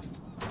fast.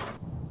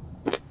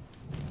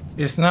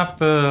 It's not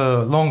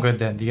longer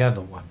than the other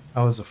one.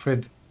 I was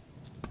afraid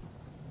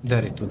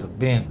that it would have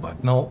been,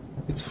 but no,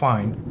 it's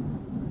fine.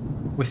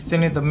 We still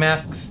need the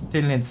mask,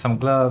 still need some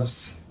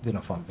gloves.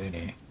 Didn't find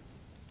any.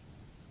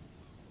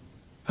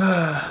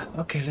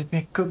 Okay, let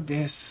me cook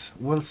this.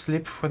 We'll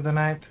sleep for the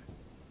night.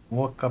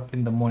 Woke up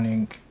in the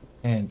morning,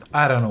 and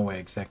I don't know where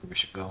exactly we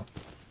should go.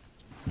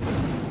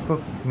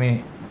 Cook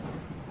me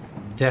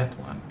that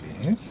one,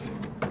 please.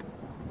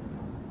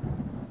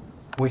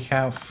 We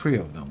have 3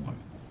 of them.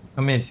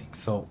 Amazing.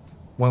 So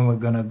when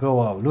we're gonna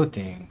go out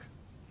looting,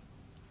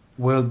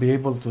 we'll be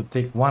able to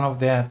take one of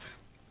that.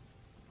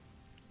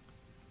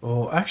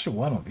 Or actually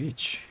one of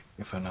each,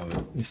 if I'm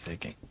not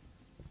mistaken.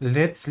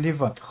 Let's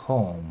leave at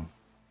home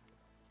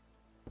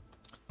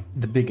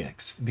the big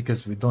axe,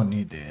 because we don't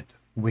need it.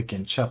 We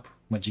can chop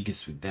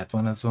majigis with that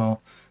one as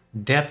well.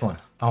 That one,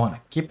 I want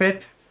to keep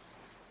it.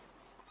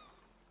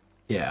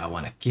 Yeah, I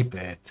want to keep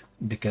it,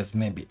 because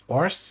maybe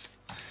ores.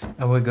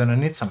 And we're gonna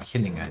need some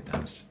healing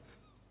items.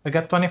 I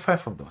got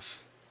 25 of those.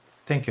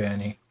 Thank you,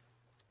 Annie.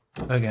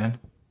 Again.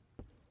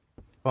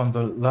 Found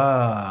a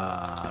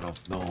lot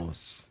of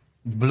those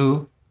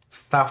blue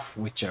stuff,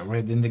 which are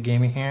red in the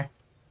game here.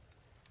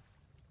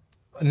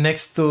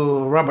 Next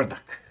to Rubber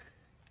Duck.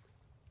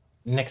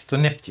 Next to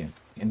Neptune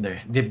in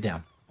there, deep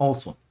down.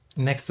 Also,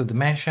 next to the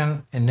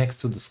mansion and next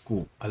to the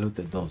school. I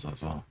looted those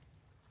as well.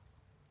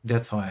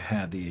 That's how I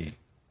had the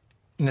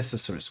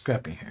necessary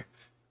scrap in here.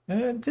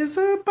 There's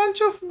a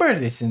bunch of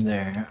birdies in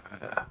there.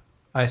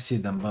 I see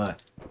them, but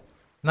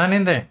none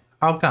in there.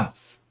 How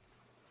comes?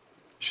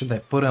 Should I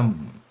put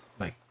them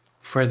like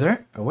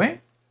further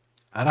away?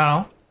 I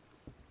don't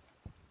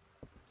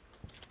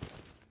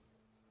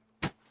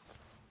know.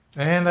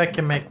 And I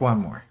can make one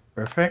more.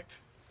 Perfect.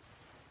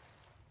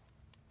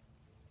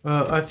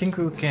 I think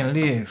we can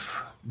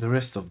leave the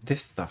rest of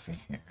this stuff in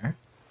here.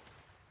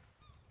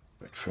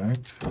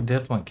 Perfect.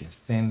 That one can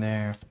stay in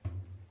there.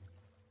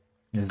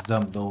 Let's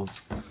dump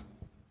those.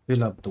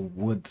 Fill up the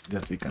wood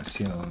that we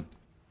consumed.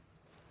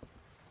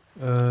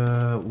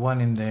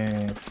 1 in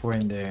there, 4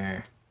 in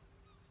there.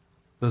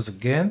 Those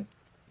again?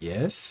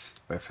 Yes,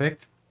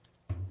 perfect.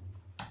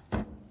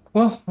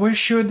 Well, where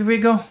should we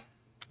go?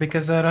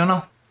 Because I don't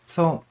know.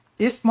 So,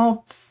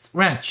 Eastmount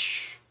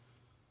Ranch.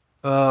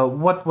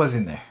 What was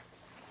in there?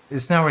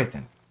 It's not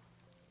written.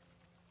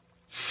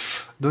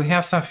 Do we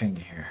have something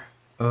here?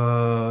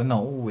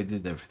 No, we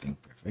did everything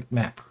perfect.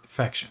 Map,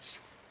 factions.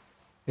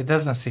 It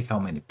doesn't say how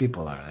many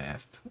people are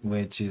left,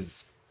 which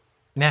is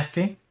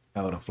nasty.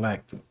 I would have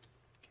liked to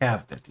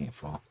have that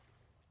info.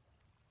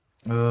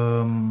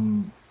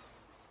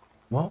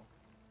 Well,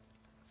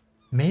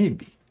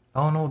 maybe.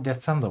 Oh no,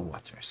 that's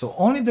underwater. So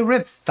only the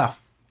red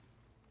stuff.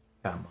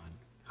 Come on.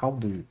 How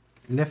do you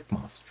left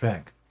mouse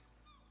drag?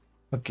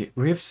 Okay,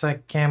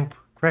 Reefside Camp,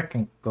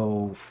 Kraken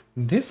Cove.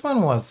 This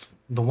one was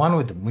the one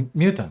with the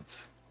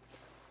mutants.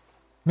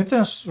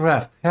 Mutants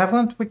Raft.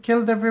 Haven't we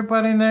killed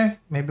everybody in there?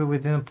 Maybe we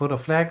didn't put a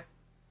flag.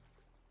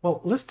 Well,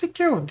 let's take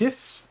care of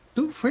this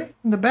 2, 3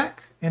 in the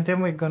back, and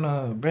then we're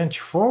gonna branch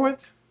forward,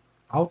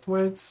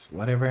 outwards,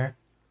 whatever.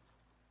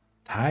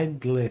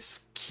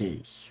 Tideless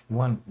Key.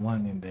 One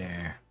in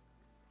there.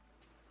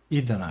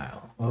 Eden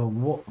Isle.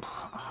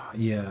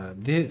 Yeah,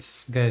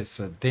 this guy's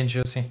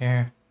dangerous in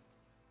here.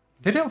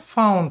 Didn't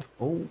found.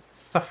 Oh,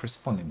 stuff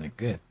responding. They're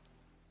good.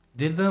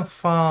 Didn't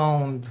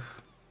found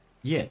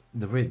yet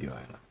the radio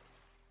island.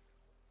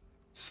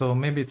 So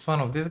maybe it's one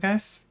of these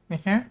guys in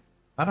here.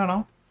 I don't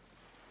know.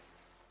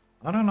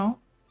 I don't know.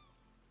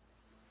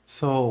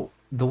 So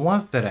the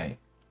ones that I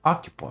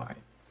occupy,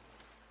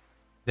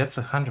 that's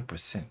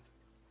 100%.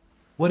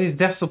 What is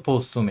that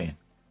supposed to mean?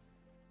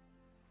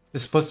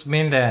 It's supposed to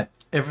mean that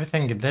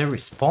everything they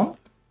respond?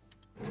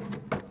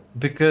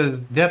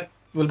 Because that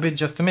will be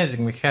just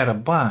amazing. We had a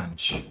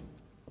bunch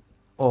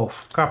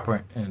of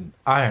copper and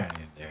iron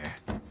in there.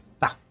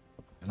 Stuff,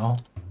 you know?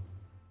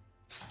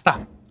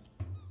 Stuff.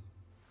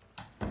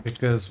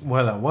 Because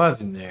while I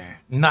was in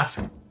there,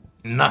 nothing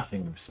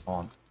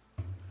responded.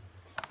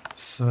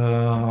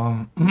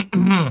 So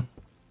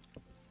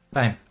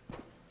time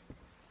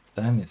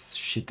is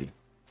shitty.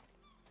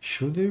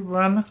 Should we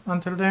run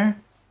until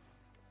there?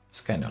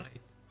 It's kind of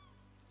late.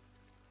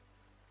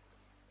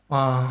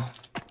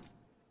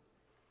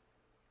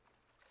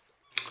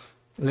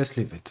 Let's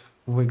leave it.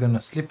 We're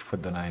gonna sleep for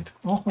the night.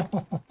 Oh,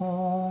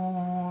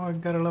 I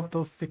gotta love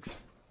those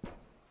sticks.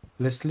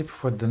 Let's sleep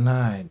for the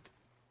night.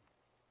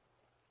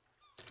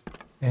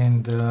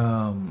 And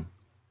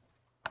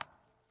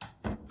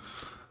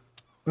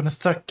gonna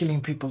start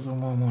killing people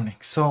tomorrow morning.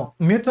 So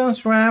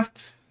Mutants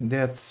Raft,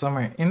 that's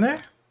somewhere in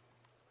there.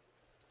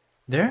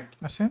 There,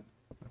 I see.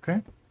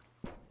 Okay.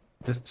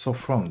 So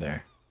from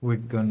there, we're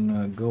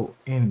gonna go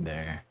in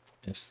there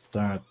and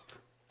start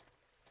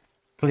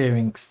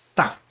clearing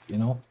stuff, you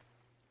know.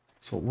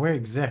 So where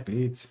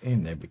exactly it's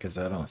in there, because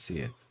I don't see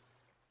it.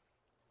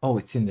 Oh,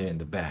 it's in there in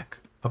the back.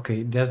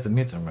 Okay, that's the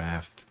Mutant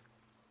Raft.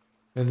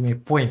 Let me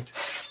point.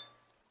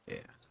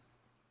 Yeah.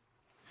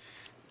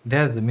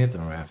 That's the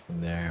Mutant Raft in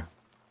there.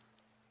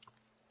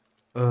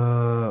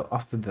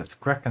 After that,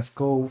 Kraken's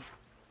Cove.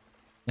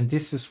 And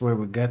this is where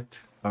we get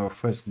our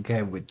first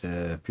guy with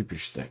the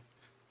Pipistrel.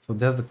 So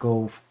there's the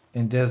cove,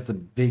 and there's the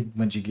big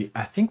Majigi.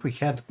 I think we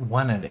had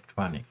one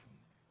electronic,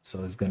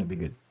 so it's gonna be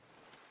good.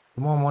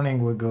 Tomorrow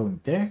morning we're going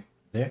there,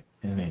 there,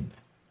 and in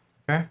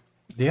there. Okay?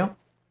 Deal?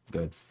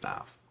 Good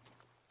stuff.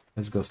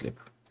 Let's go sleep.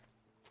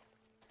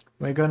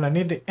 We're gonna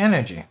need the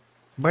energy.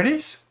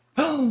 Buddies?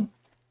 Oh!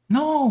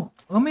 No!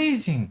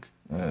 Amazing!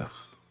 Ugh.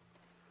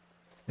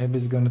 Maybe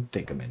it's gonna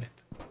take a minute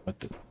or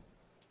two.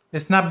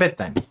 It's not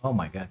bedtime. Oh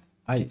my god.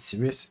 Are you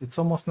serious? It's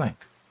almost night.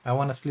 I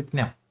wanna sleep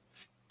now.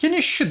 Can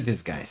you shoot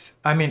these guys?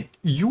 I mean,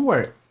 you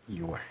were.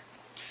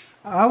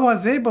 I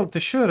was able to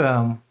shoot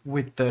them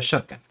with the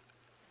shotgun.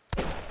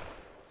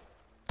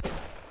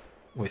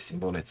 Wasting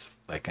bullets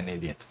like an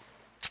idiot.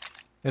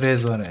 It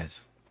is what it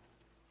is.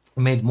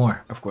 We made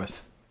more, of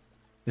course.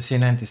 You see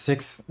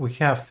 96. We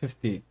have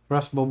 50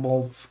 crossbow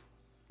bolts.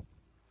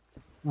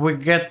 We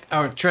get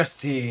our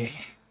trusty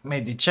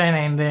made in China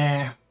in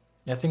there.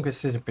 I think we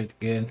sit pretty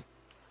good.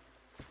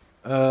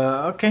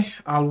 Okay,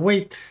 I'll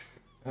wait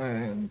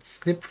and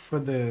sleep for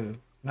the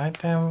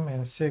nighttime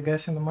and see you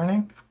guys in the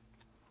morning.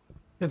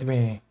 Let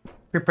me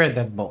prepare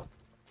that boat.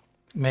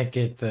 Make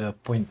it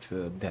point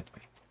that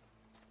way.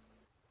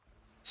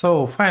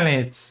 So finally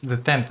it's the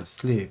time to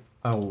sleep.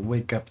 I will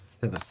wake up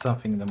instead of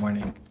something in the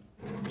morning.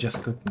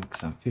 Just cooking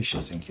some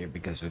fishes in here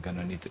because we're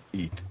gonna need to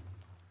eat.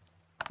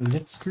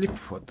 Let's sleep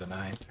for the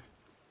night.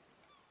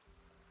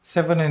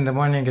 7 in the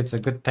morning, it's a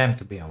good time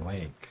to be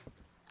awake.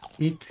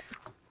 Eat.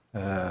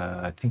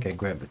 I think I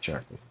grabbed the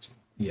charcoal.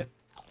 Yeah.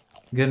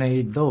 Gonna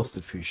eat those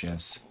two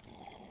fishes.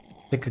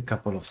 Take a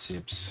couple of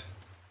sips.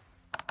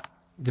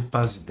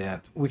 Deposit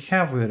that. We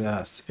have with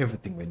us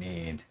everything we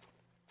need.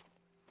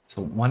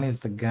 So 1 is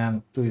the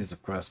gun, 2 is the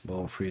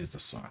crossbow, 3 is the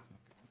sword.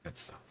 Good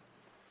stuff.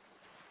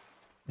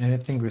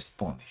 Anything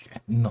respawn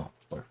here? No.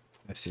 Perfect.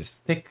 Let's just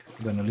stick.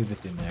 Gonna leave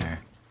it in there.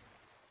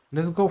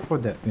 Let's go for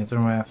that meteor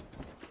raft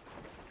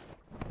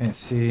and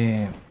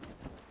see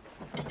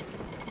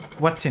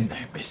what's in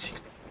there,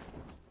 basically.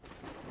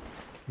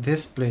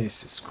 This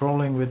place is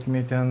crawling with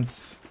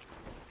mutants.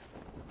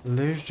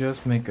 Let's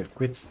just make a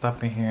quick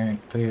stop in here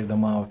and clear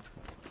them out.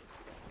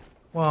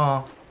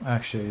 Well,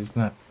 actually, it's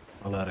not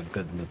a lot of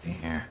good loot in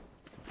here.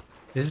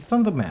 Is it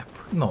on the map?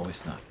 No,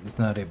 it's not. It's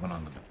not even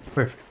on the map.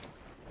 Perfect.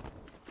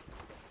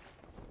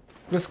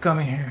 Let's come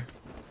in here.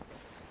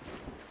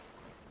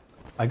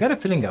 I got a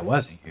feeling I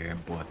was in here,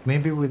 but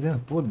maybe we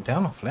didn't put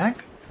down a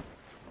flag?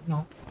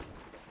 No.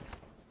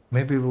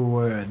 Maybe we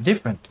were a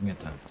different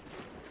mutant.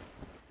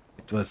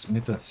 It was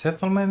mutant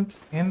settlement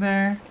in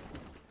there.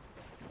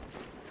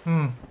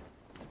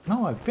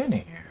 No, I've been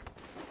in here.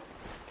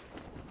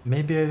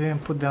 Maybe I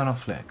didn't put down a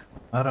flag.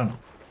 I don't know.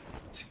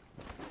 Let's see.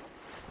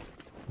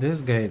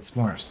 This guy, it's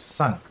more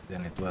sunk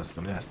than it was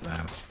the last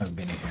time I've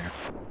been in here.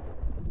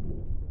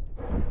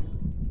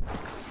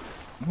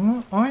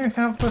 Oh, you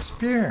have the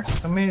spear.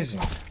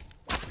 Amazing.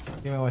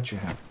 Give me what you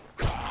have.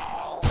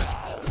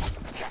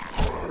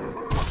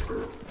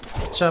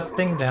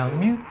 Chopping down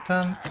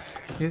mutants.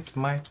 It's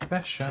my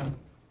passion.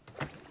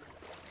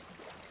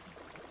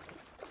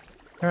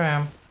 Here I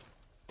am.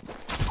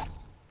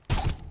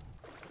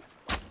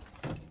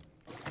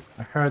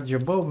 I heard your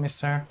bow,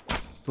 mister.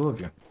 2 of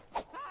you.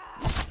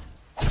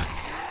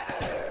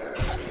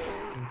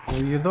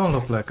 Well, you don't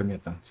look like a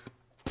mutant.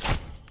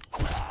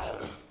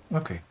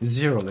 Okay,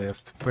 0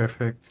 left.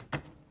 Perfect.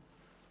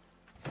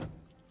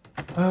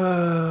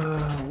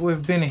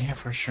 We've been in here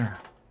for sure.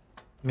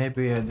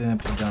 Maybe I didn't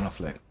put down a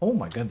flag. Oh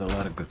my god, a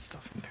lot of good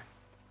stuff in there.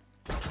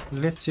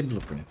 Let's see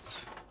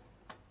blueprints.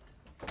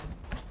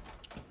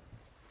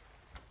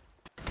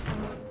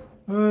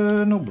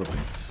 No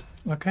blueprints.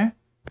 Okay.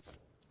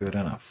 Good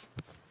enough.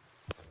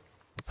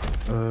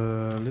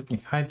 Let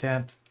me hide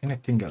that.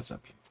 Anything else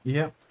up here?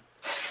 Yep.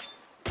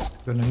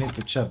 Gonna need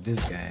to chop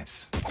these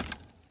guys.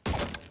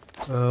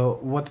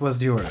 What was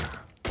the order?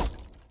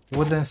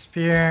 Wooden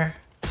spear,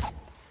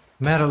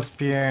 metal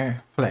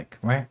spear, flag,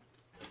 right?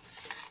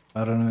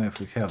 I don't know if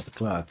we have the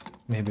cloth.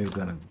 Maybe we're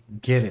gonna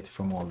get it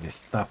from all this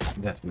stuff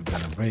that we're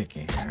gonna break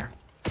in here.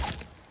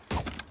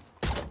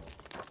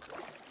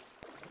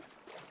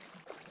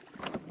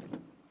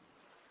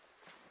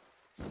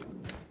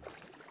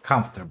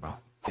 Comfortable,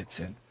 it's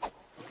in.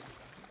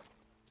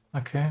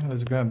 Okay,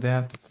 let's grab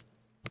that.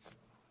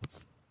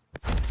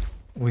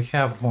 We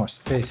have more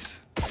space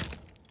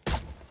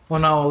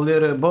on our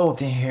little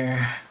boat in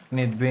here,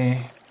 need be.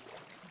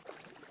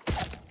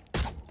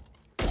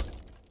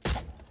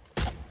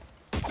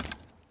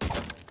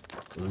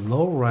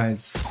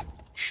 Low-rise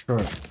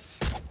shirts.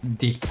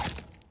 D.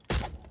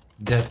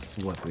 That's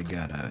what we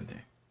got out of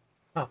there.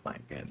 Oh my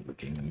god,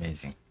 looking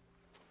amazing.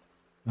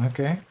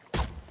 Okay.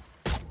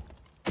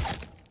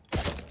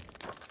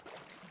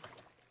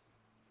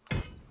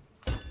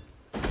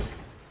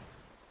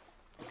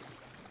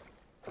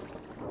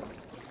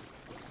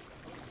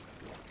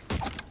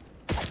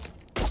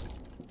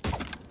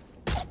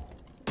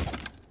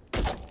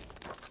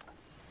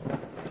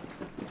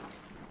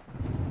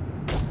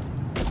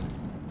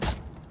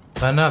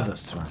 Another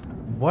storm.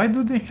 Why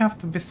do they have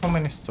to be so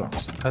many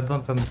storms? I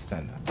don't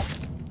understand that.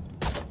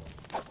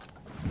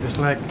 It's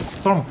like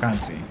storm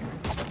country.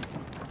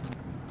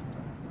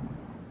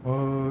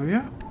 Oh,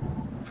 yeah.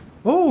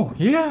 Oh,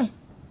 yeah.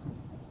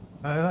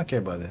 I don't care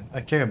about that.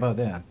 I care about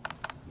that.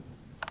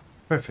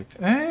 Perfect.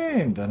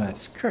 And a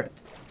nice skirt.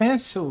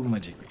 Pencil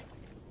magically.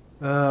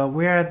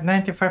 We are at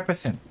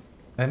 95%.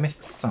 I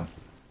missed something.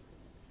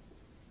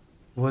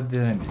 What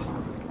did I miss?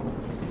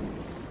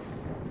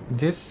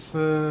 This,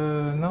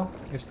 no,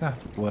 it's not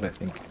what I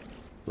think.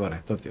 What I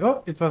thought.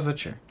 Oh, it was a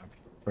chair.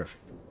 Okay,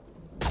 perfect.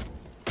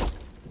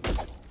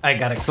 I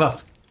got a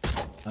cloth.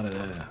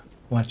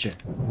 One chair.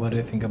 What do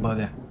you think about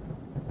that?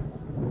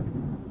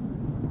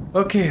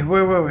 Okay,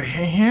 where were we?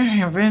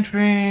 Here,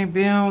 inventory,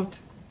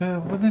 build,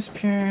 wooden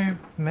spear,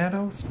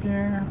 metal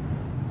spear,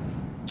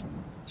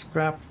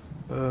 scrap,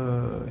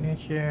 in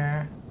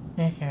here,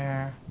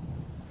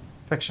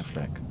 faction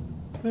flag.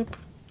 Boop.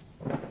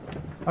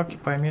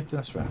 Occupy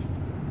mutants raft.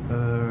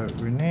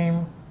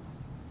 Rename.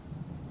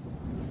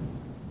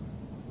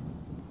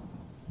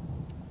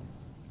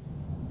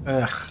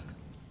 Ugh.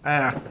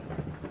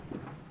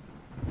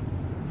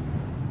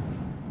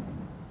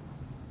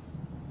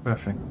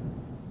 Perfect.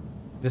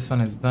 This one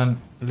is done.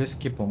 Let's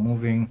keep on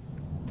moving.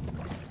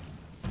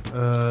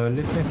 Let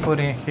me put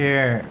in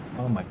here.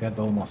 Oh my god,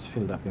 almost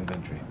filled up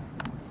inventory.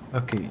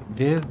 Okay,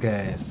 these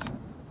guys.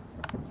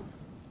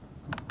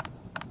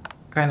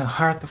 Kind of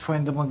hard to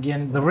find them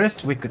again. The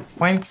rest we could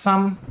find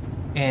some,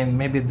 and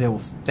maybe they will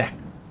stack.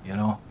 You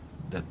know,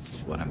 that's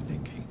what I'm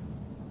thinking.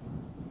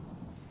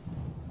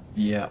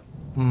 Yeah.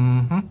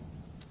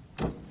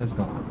 Let's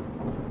go.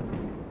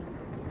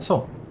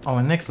 So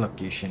our next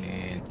location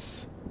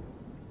is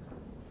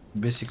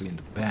basically in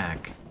the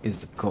back. Is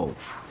the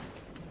cove.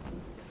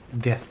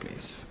 That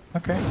place.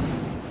 Okay.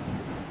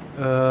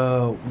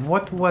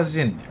 What was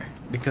in there?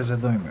 Because I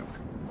don't remember.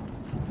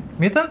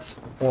 Mutants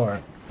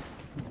or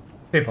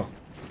people?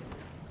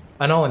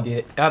 I know on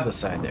the other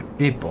side there are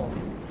people,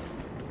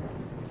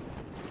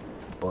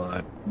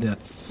 but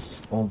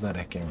that's all that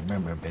I can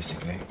remember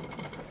basically.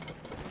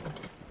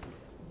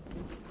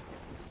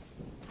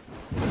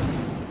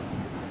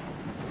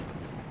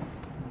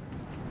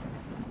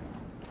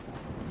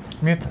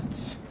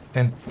 Mutants,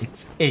 and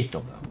it's 8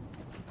 of them.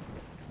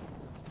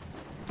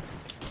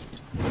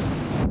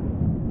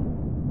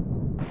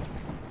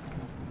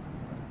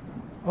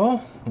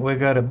 Oh, we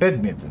got a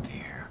bed mutant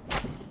here.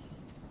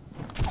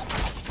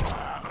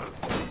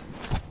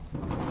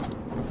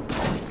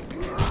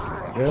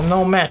 You're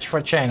no match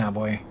for China,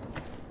 boy.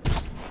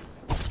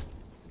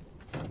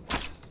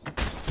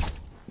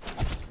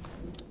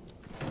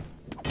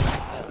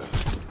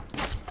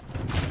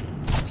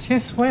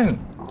 Since when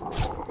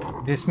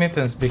these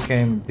mutants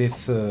became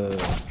this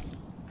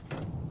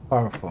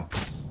powerful?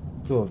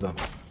 2 of them.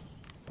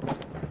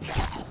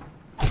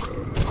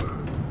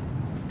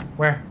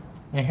 Where?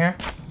 In here?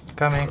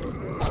 Coming.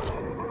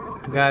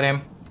 Got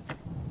him.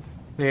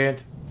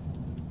 Cleared.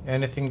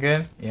 Anything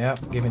good? Yeah,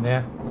 give me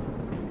that.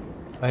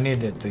 I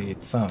needed to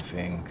eat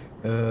something.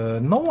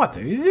 No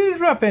water. You didn't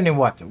drop any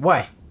water.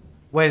 Why?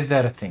 Why is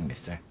that a thing,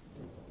 mister?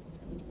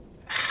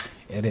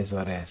 It is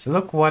what it is.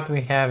 Look what we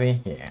have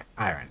in here.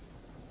 Iron.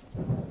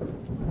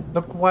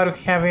 Look what we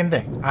have in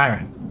there.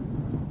 Iron.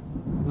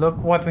 Look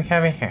what we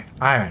have in here.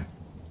 Iron.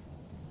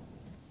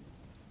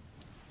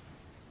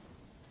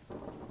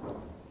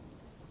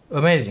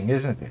 Amazing,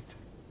 isn't it?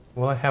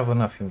 Will I have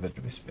enough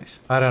inventory space?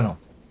 I don't know.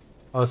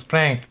 I was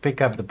planning to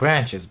pick up the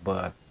branches,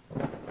 but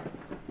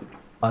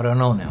I don't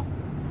know now.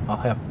 I'll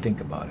have to think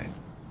about it.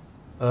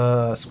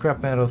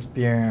 Scrap metal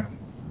spear.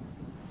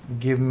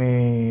 Give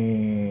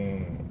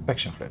me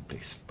faction flag,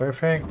 please.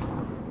 Perfect.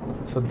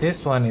 So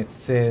this one, it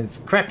says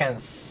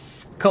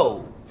Kraken's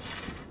Cove.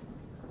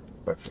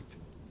 Perfect.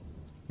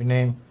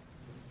 Rename.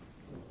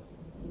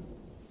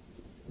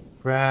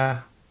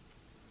 Kraken's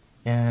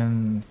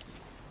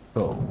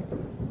Cove.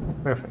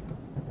 Perfect.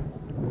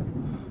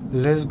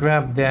 Let's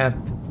grab that.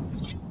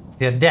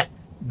 Yeah, that,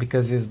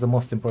 because it's the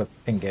most important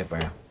thing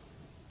ever.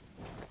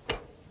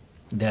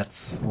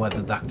 That's what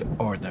the doctor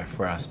ordered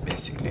for us,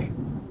 basically.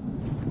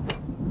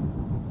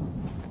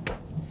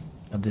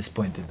 At this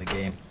point in the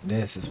game,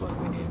 this is what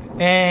we need.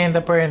 And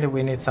apparently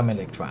we need some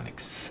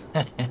electronics.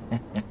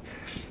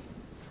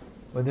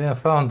 We didn't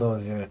find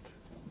those yet,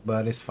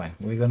 but it's fine.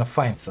 We're gonna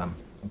find some,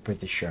 I'm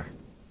pretty sure.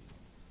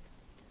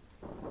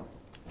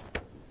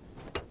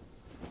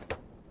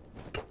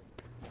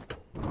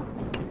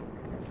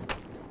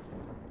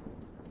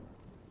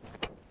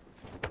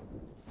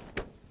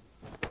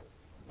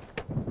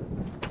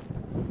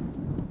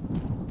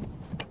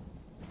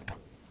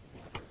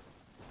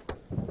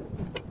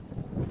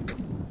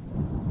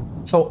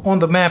 So on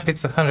the map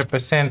it's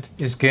 100%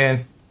 is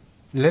good.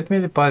 Let me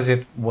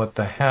deposit what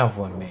I have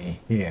on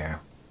me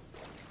here.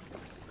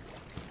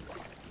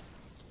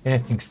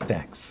 Anything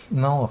stacks?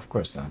 No, of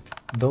course not.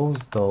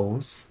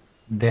 Those.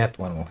 That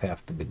one will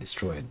have to be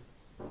destroyed.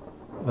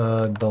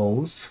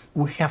 Those.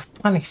 We have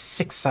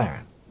 26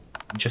 iron.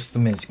 Just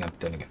amazing, I'm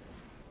telling you.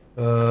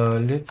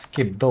 Let's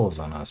keep those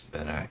on us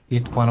better.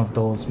 Eat one of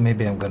those,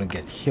 maybe I'm gonna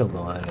get healed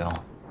a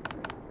little.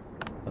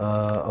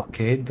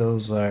 Okay,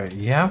 those are,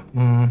 yeah,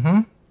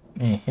 in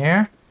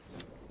here.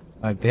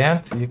 Like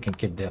that, you can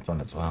keep that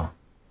one as well.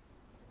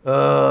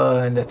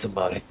 And that's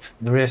about it.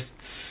 The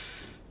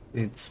rest,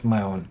 it's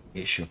my own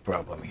issue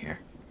problem here.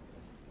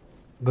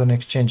 Gonna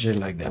exchange it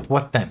like that.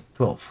 What time?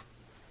 12.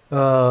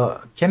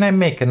 Can I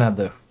make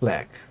another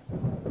flag?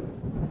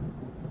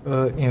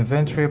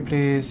 Inventory,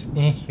 please.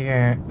 In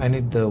here, I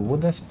need the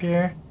wooden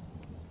spear.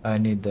 I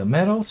need the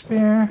metal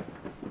spear.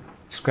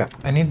 Scrap.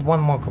 I need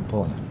one more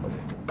component for it.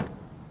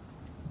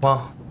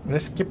 Well,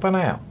 let's keep an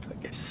eye out, I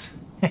guess.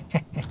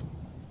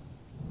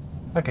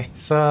 Okay,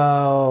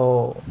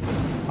 so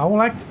I would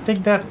like to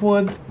take that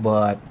wood,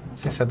 but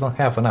since I don't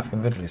have enough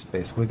inventory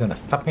space, we're gonna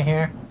stop in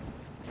here.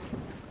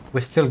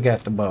 We still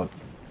got about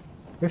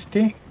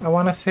 50, I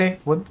wanna say,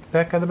 wood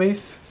back at the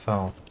base,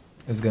 so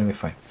it's gonna be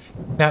fine.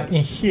 Now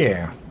in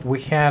here,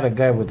 we had a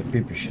guy with a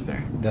pee-pee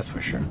shooter, that's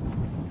for sure.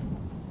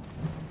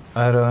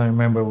 I don't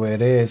remember where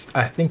it is.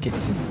 I think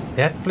it's in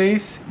that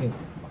place,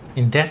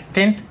 in that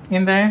tent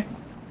in there.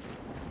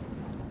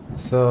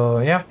 So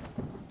yeah,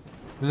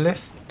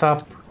 let's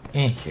stop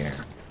in here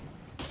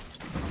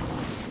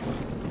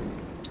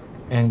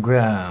and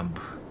grab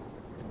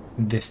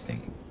this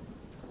thing.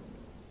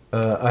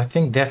 I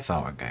think that's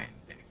our guy.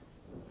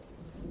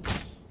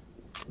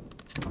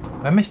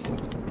 I missed him.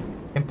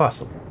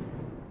 Impossible.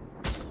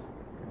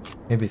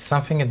 Maybe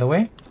something in the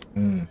way?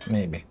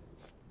 Maybe.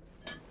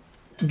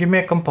 Give me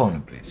a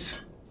component, please.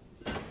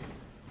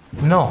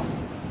 No.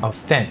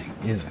 Outstanding,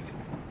 isn't it?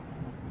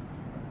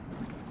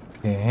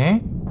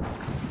 Okay.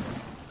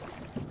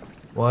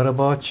 What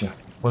about you?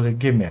 Will you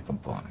give me a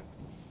component?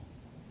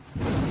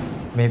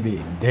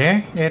 Maybe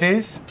there it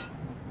is?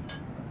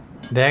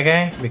 That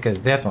guy?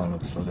 Because that one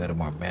looks a little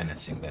more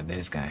menacing than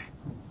this guy.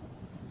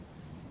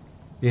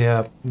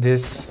 Yeah,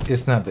 this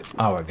is not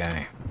our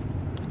guy.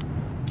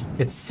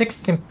 It's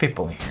 16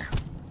 people here.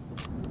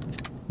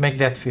 Make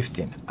that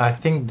 15. I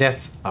think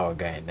that's our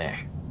guy there.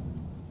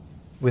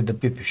 With the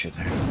pee-pee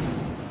shooter.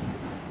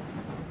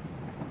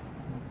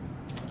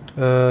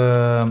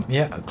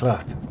 Yeah, a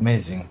cloth.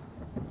 Amazing.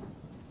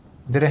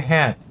 Did I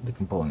have the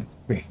component?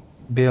 3.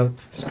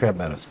 Build scrap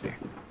metal spear.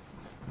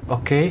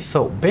 Okay,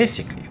 so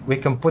basically we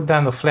can put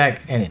down the flag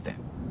anytime.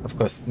 Of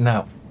course,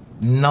 now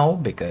no,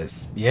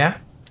 because yeah,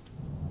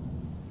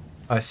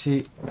 I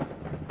see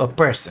a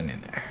person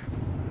in there.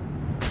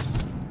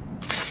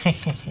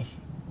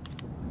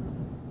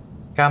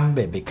 Come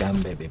baby,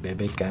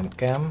 baby,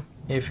 come.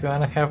 If you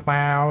wanna have my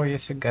hour,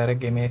 yes, you gotta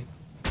give me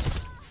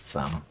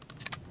some.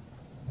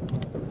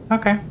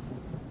 Okay.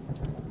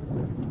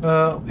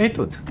 Hey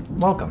dude,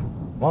 welcome.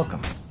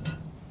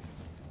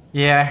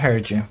 Yeah, I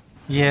heard you.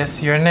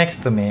 Yes, you're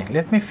next to me.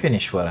 Let me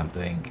finish what I'm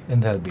doing,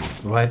 and I'll be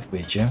right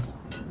with you.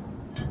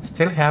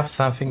 Still have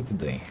something to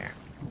do in here.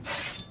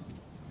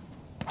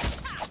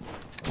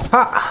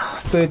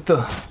 Ha! Do it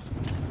too.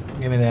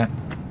 Give me that.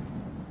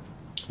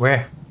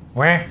 Where?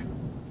 I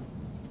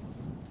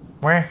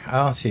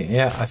don't see it.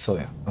 Yeah, I saw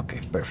you.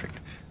 Okay, perfect.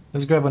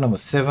 Let's grab a number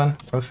 7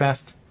 real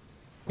fast.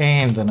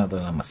 And another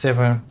number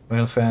 7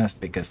 real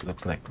fast, because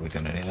looks like we're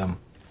gonna need them.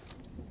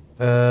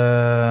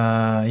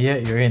 Yeah,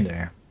 you're in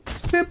there.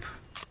 Boop.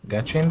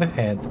 Got you in the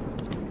head,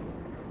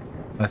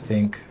 I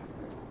think.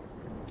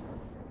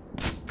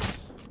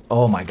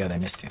 Oh my god, I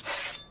missed you.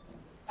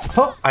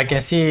 Oh, I can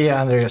see you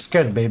under your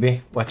skirt,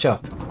 baby. Watch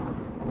out.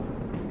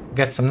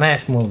 Got some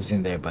nice moves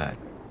in there, but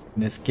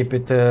let's keep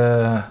it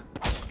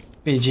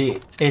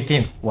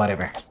PG-18,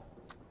 whatever.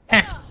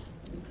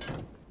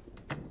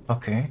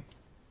 Okay.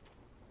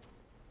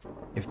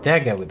 If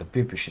that guy with the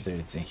pee-pee shooter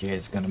is in here,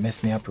 it's gonna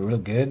mess me up real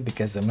good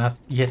because I'm not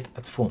yet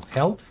at full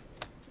health.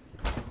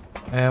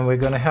 And we're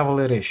gonna have a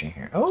little issue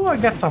here. Oh, I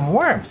got some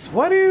worms.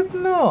 What do you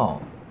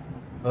know?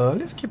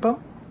 Let's keep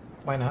them.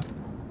 Why not?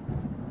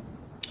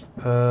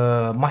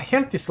 My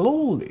health is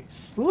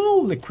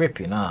slowly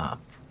creeping up.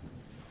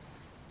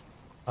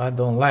 I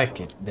don't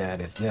like it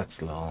that it's that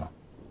slow.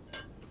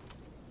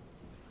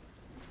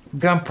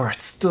 Gun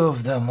parts, 2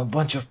 of them, a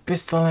bunch of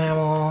pistol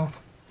ammo.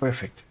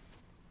 Perfect.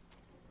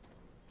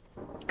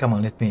 Come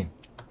on, let me in.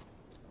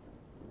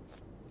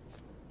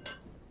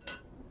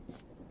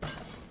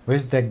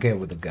 Where's that guy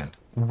with the gun?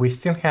 We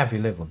still have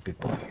 11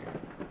 people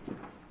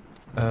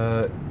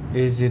here.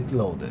 Is it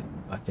loaded?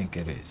 I think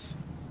it is.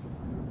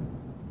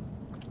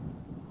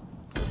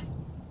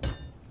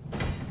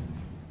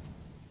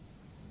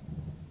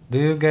 Do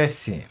you guys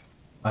see him?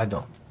 I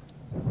don't.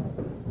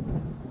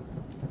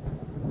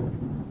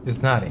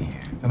 It's not in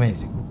here.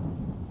 Amazing.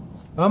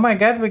 Oh my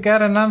god, we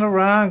got another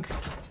rug.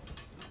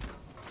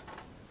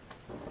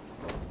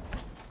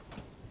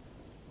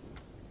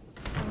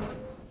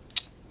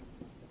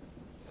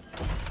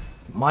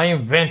 My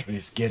inventory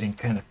is getting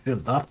kind of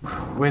filled up.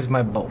 Where's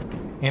my boat?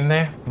 In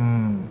there?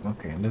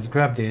 Okay, let's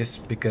grab this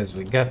because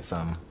we got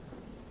some.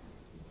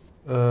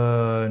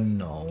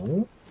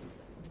 No.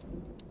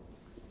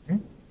 Okay.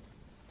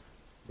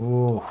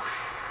 Ooh.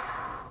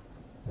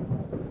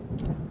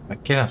 I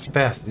cannot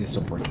pass this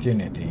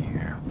opportunity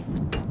here.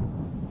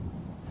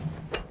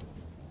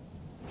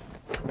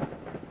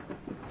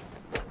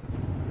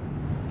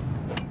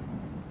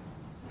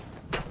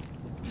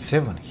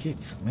 Seven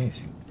hits,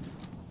 amazing.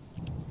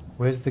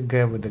 Where's the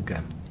guy with the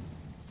gun?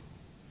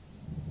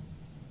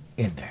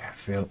 In there, I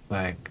feel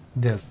like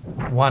there's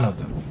one of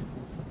them.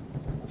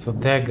 So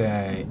that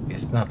guy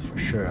is not for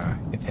sure.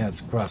 It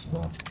has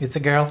crossbow. It's a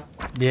girl,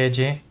 BAG.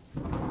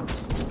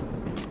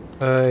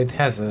 It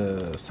has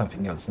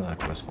something else, not a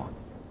crossbow.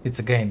 It's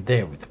a guy in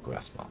there with a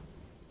crossbow.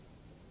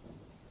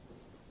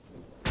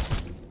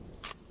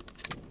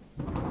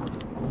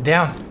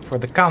 Down for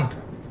the count.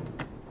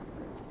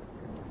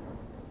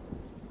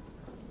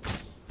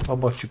 How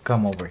about you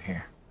come over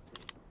here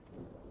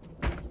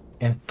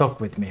and talk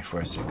with me for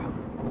a second?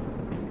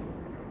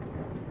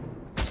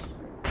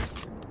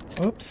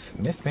 Oops,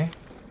 missed me.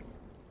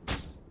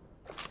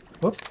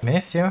 Oops,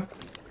 missed you.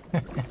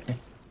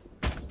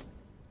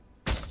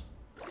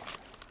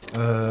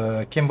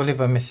 I can't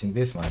believe I'm missing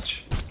this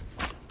much.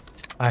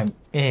 I'm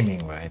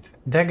aiming right.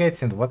 That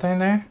gets in the water in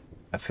there?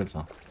 I feel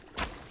so.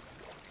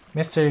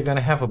 Mister, you're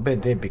gonna have a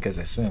bad day because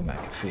I swim like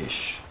a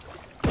fish.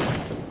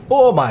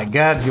 Oh my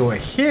god, you are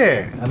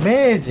here!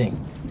 Amazing!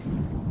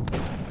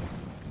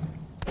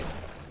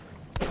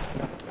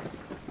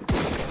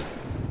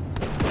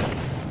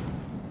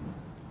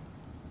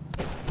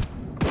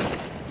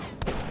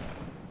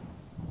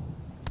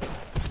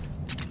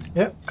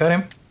 Yep, got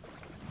him.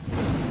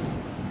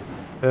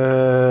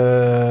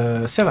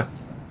 7.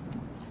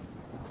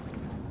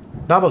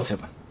 Double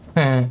 7.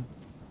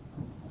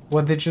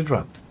 What did you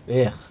drop?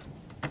 Ugh.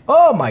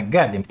 Oh my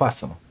god,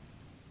 impossible.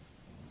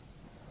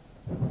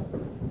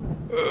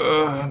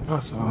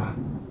 Impossible.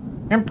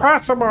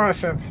 Impossible, I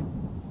said.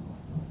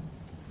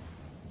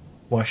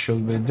 What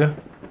should we do?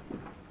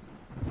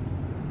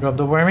 Drop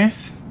the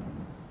wormies?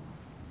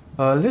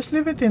 Let's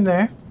leave it in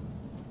there.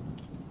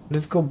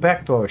 Let's go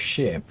back to our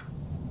ship.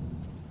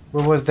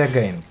 Where was that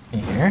guy in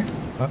here?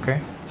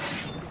 Okay.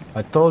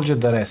 I told you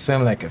that I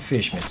swim like a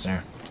fish,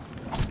 mister.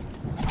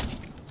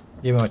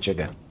 Give me what you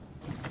got.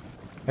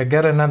 I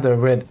got another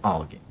red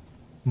algae,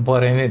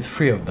 but I need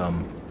 3 of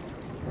them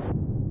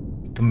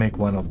to make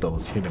one of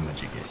those hidden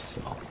magickies,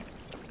 so.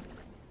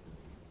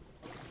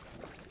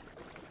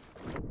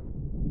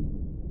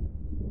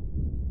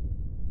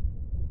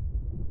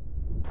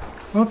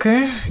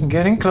 Okay,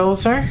 getting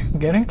closer,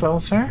 getting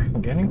closer,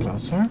 getting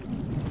closer.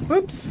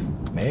 Oops,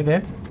 made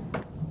it.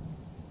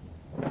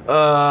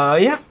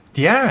 Yeah,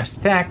 the iron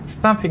stacked,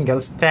 something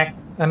else stacked,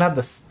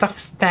 another stuff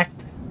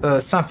stacked,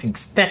 something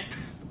stacked.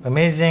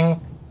 Amazing.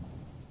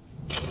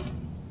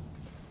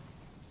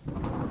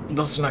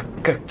 Those are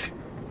not cooked.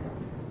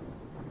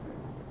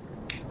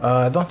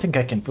 I don't think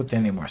I can put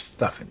any more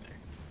stuff in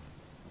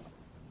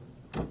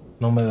there.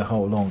 No matter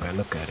how long I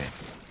look at it.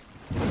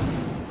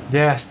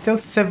 There are still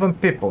 7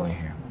 people in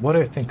here. What do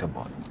you think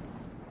about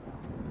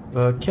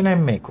it? Can I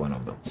make one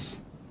of those?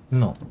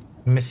 No.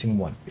 I'm missing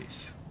 1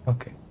 piece.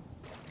 Okay.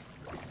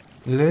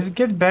 Let's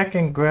get back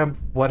and grab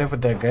whatever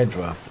that guy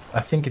dropped.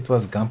 I think it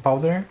was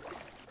gunpowder.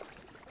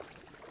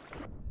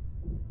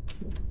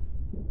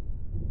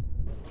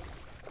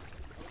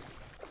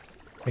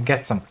 I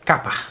got some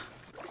copper.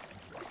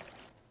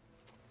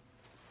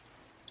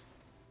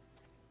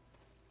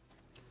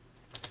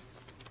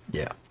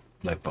 Yeah,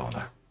 black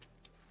powder.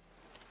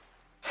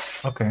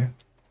 Okay.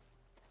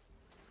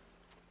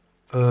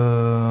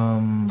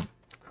 Come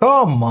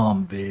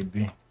on,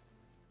 baby.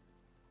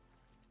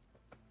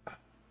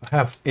 I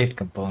have 8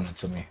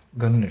 components on me.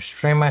 Gonna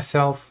restrain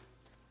myself.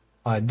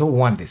 I don't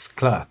want this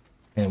cloth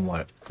and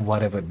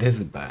whatever this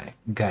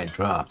guy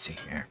drops in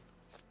here.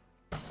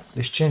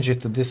 Let's change it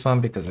to this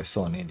one because I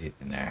saw an idiot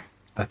in there.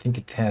 I think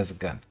it has a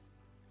gun.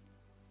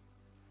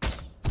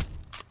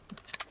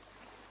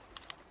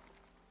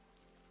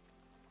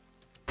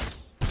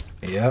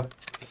 Yep,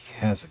 he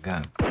has a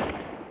gun.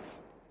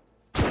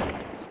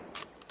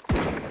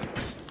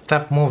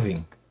 Stop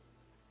moving.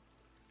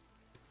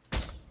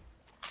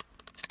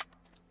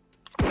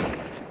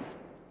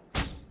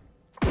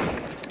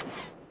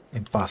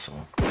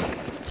 Impossible.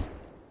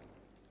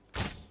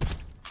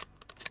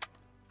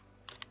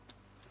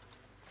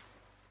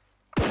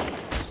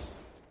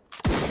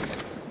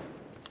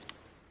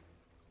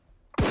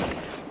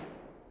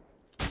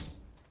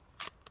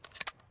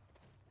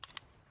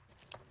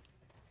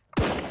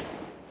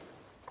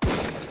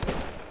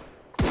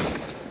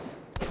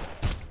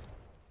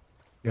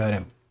 Got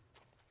him.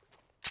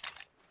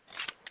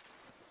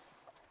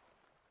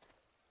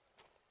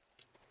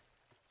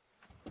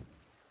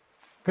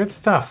 Good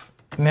stuff.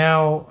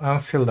 Now I'm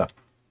filled up.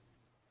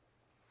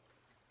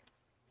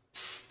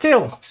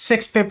 Still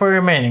 6 people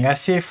remaining. I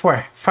see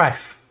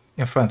 5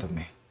 in front of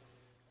me.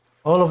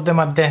 All of them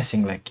are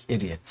dancing like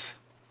idiots.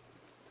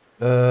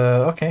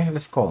 Okay,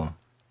 let's call them.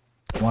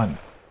 1.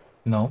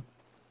 No.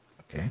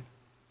 Okay.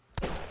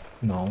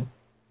 No.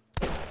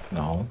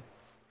 No.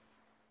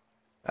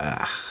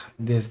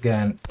 This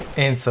gun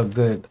ain't so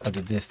good at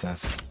the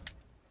distance.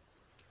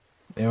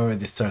 They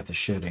already started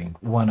shooting.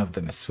 One of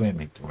them is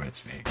swimming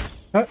towards me.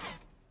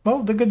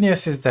 Well, the good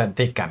news is that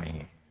they're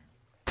coming.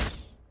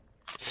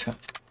 So.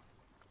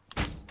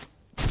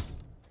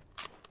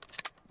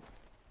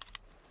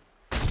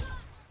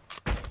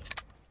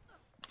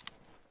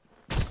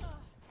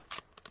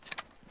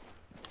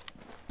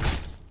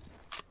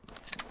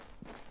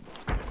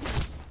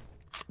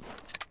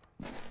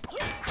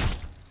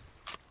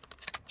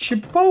 She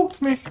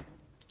poked me.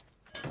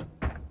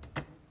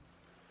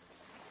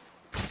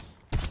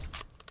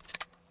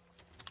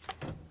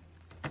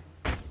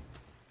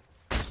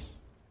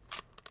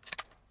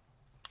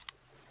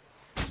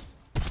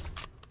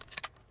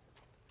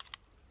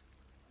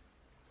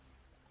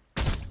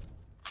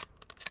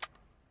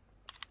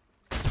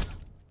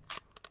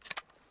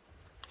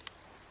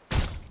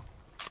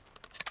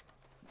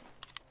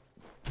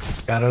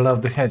 Gotta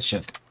love the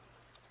headshot.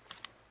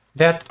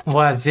 That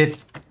was it.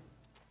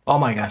 Oh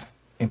my god,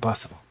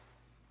 impossible.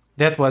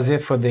 That was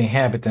it for the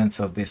inhabitants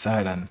of this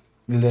island.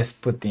 Let's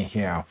put in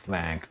here our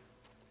flag.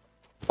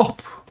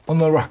 Up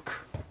on a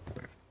rock.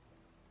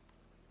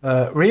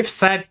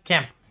 Reefside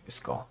Camp it's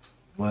called.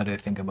 What do you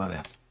think about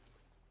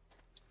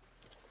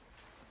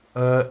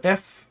that?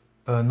 F?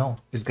 No,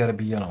 it's gotta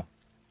be yellow.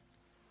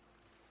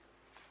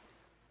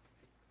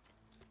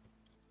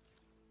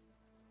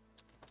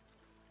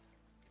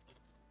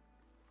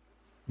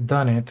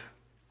 Done it.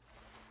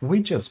 We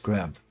just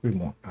grabbed 3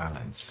 more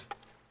islands.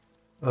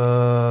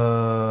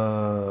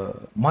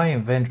 My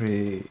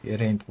inventory, it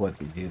ain't what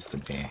it used to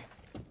be.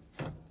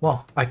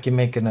 Well, I can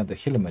make another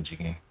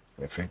Hilimajigi.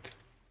 Perfect.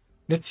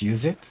 Let's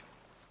use it.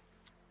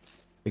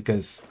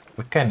 Because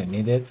we kinda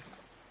need it.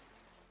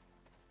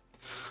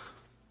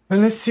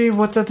 And let's see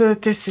what other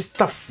tasty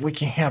stuff we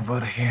can have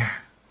out here.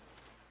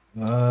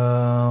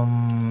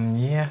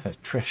 Yeah, a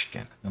trash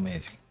can.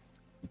 Amazing.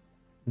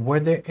 Were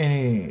there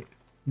any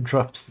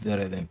drops that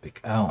I didn't pick?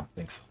 I don't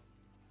think so.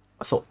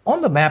 So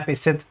on the map it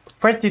said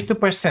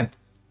 32%.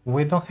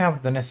 We don't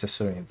have the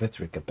necessary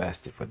inventory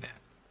capacity for that.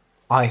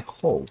 I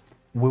hope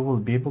we will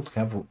be able to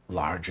have a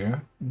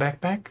larger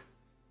backpack.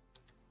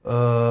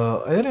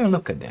 I didn't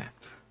look at that.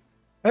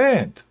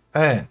 I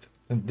didn't.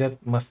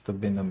 That must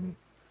have been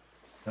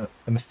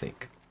a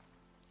mistake.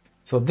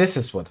 So this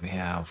is what we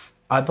have.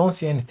 I don't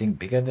see anything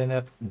bigger than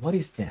that. What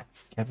is that?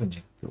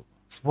 Scavenging tools.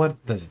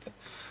 What does it do?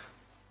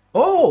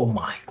 Oh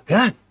my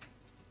god!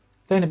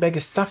 Tiny bag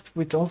is stuffed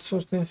with all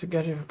sorts of things to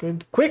get it.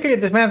 Quickly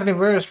dismantling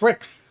various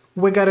wreck.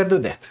 We gotta do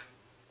that.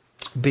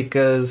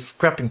 Because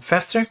scrapping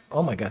faster?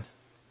 Oh my god.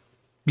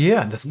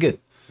 Yeah, that's good.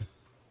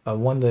 I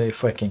wonder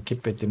if I can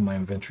keep it in my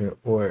inventory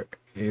or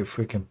if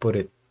we can put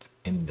it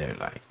in there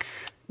like...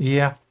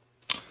 Yeah.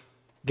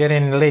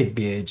 Getting late,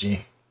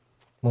 BAG.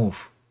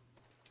 Move.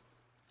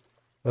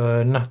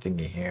 Nothing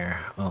in here.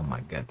 Oh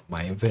my god,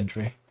 my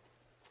inventory.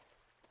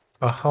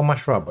 How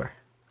much rubber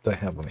do I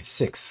have on me?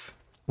 6.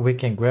 We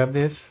can grab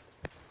this.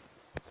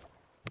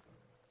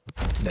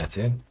 That's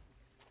it.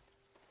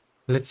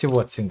 Let's see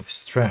what's in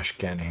this trash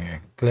can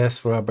here.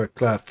 Glass, rubber,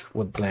 cloth,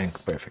 wood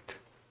blank. Perfect.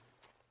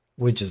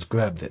 We just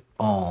grabbed it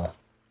all.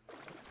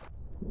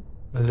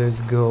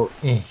 Let's go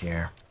in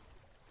here.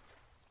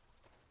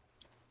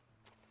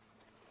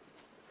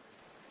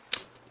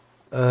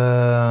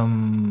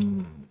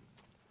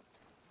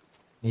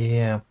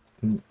 Yeah.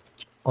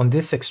 On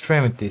these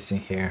extremities in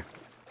here.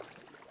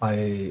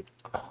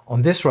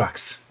 On these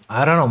rocks.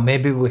 I don't know,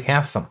 maybe we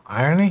have some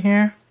iron in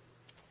here?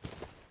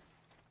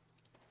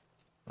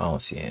 I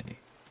don't see any.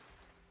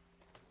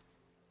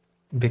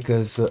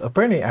 Because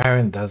apparently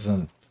iron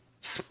doesn't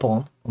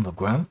spawn on the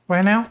ground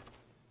right now.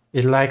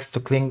 It likes to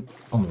cling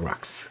on the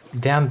rocks.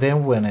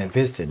 Then when I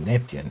visited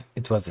Neptune,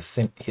 it was the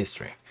same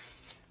history.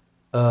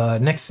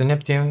 Next to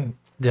Neptune,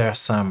 there are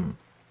some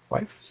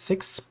 5,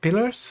 6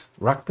 pillars,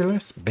 rock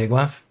pillars, big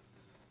ones.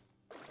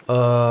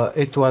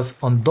 It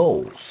was on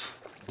those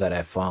that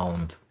I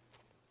found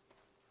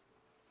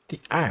the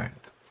iron.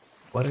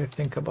 What do you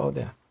think about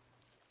that?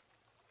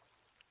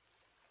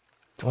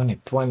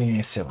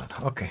 2027.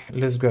 Okay,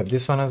 let's grab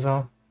this one as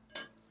well.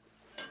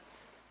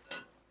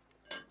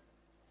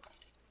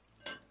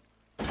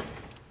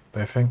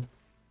 Perfect.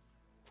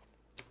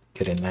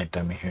 Getting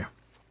nighttime in here.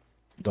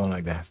 Don't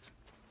like that.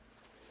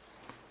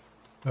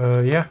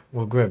 Yeah,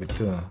 we'll grab it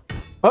too.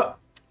 Oh!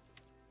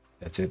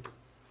 That's it.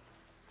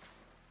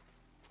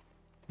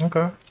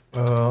 Okay.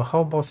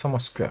 How about some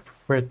more scrap?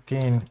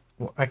 13.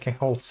 I can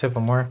hold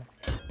 7 more.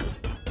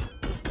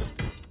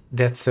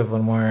 That's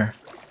 7 more.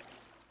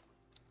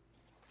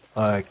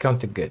 I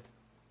counted good.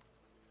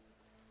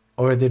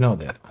 Already know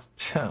that one.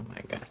 Oh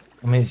my god.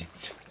 Amazing.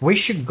 We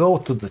should go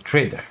to the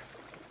trader.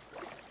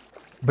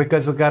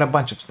 Because we got a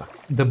bunch of stuff.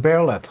 The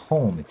barrel at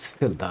home, it's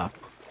filled up.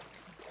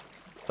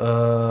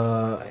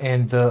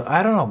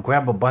 I don't know,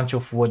 grab a bunch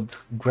of wood,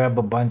 grab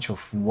a bunch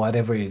of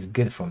whatever is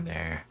good from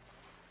there.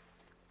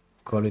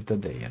 Call it a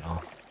day, you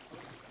know.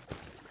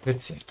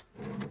 Let's see.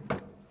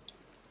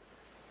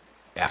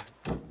 Yeah.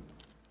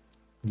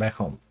 Back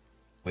home.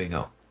 We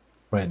go.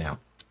 Right now.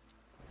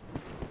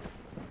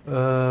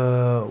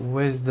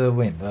 Where's the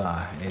wind?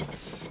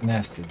 It's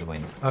nasty, the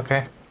wind.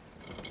 Okay.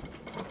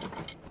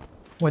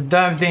 We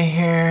dived in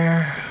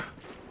here.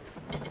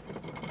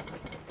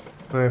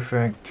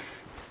 Perfect.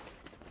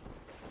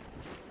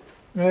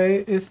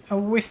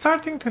 We're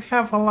starting to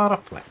have a lot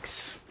of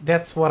flags.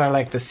 That's what I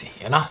like to see,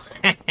 you know?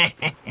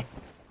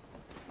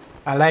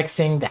 I like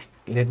seeing that,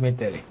 let me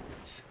tell you.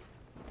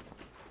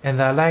 And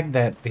I like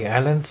that the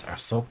islands are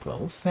so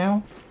close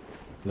now.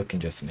 Looking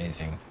just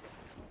amazing.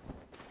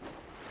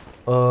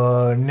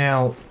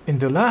 Now, in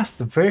the last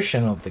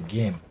version of the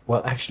game,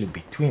 well, actually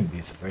between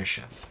these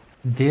versions,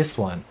 this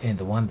one and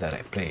the one that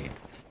I played,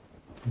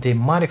 they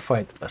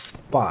modified a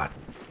spot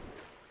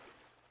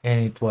and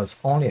it was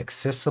only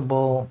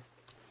accessible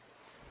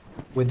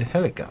with the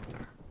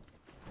helicopter,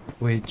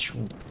 which,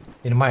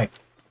 in my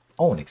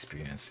own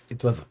experience,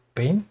 it was a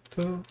pain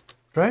to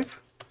drive.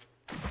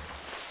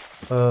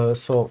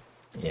 So,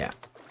 yeah,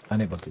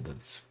 unable to do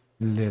this.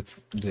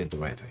 Let's do it the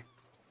right way.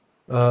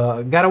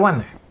 Gotta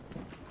wonder,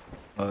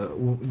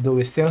 do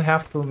we still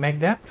have to make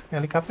that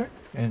helicopter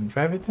and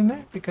drive it in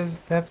there? Because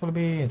that will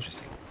be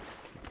interesting.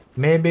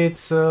 Maybe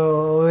it's a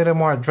little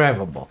more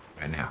drivable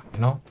right now, you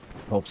know?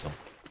 Hope so.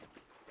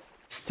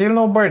 Still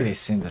no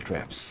birdies in the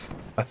traps.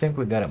 I think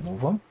we gotta move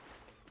them.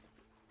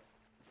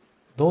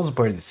 Those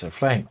birdies are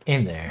flying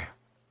in there.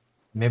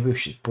 Maybe we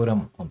should put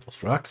them on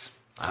those rocks.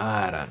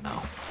 I don't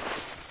know.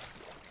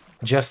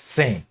 Just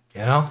saying,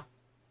 you know?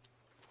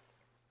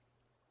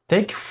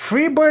 Take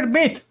free bird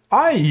meat.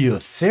 Are you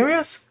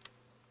serious?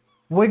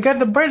 We got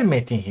the bird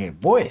meat in here,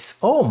 boys.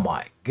 Oh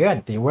my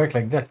god, they work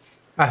like that.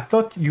 I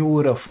thought you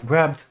would have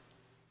grabbed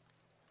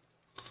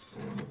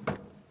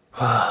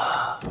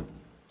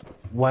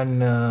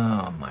one.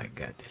 Oh my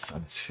god, this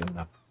one is filled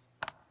up.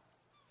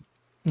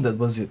 That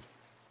was it.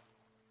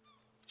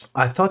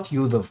 I thought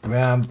you would have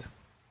grabbed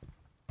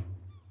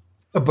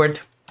a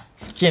bird,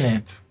 skin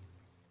it,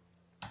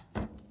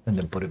 and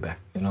then put it back,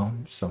 you know,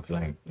 something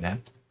like that.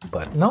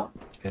 But no,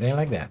 it ain't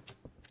like that.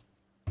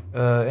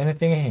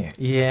 Anything in here?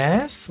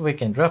 Yes, we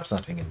can drop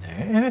something in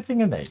there.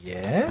 Anything in there?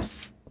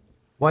 Yes.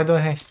 Why do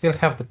I still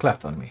have the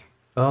cloth on me?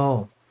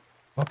 Oh,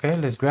 okay,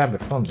 let's grab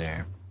it from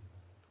there.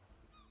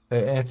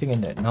 Anything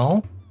in there?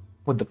 No.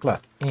 Put the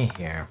cloth in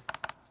here.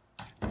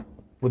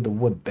 Put the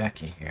wood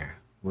back in here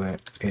where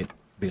it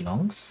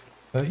belongs.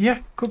 Yeah,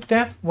 cook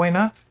that. Why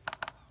not?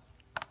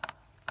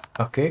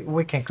 Okay,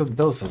 we can cook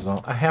those as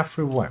well. I have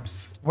 3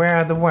 worms. Where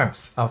are the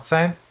worms?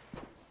 Outside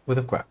with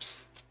the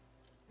crabs.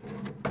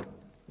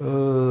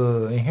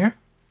 In here.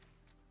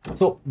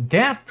 So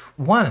that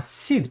one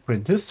seed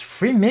produced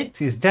 3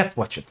 meat. Is that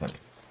what you're telling me?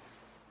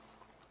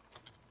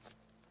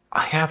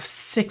 I have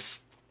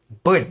 6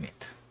 bird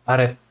meat out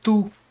of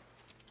 2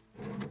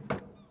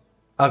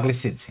 ugly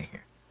seeds in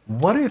here.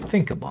 What do you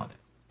think about it?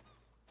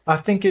 I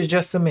think it's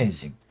just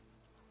amazing.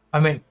 I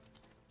mean,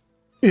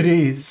 it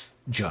is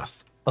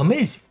just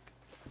amazing.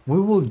 We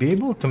will be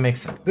able to make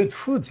some good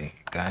foods in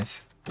here,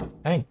 guys.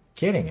 I ain't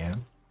kidding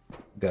you.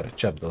 Gotta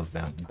chop those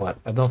down, but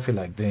I don't feel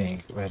like doing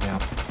it right now.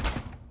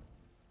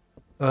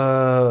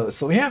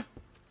 So yeah,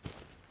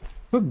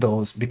 cook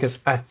those because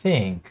I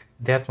think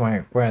that one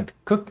required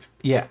cooked.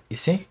 Yeah, you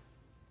see,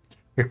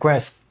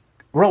 requires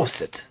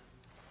roasted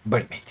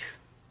bird meat.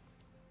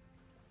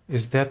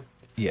 Is that?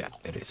 Yeah,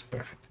 it is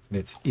perfect.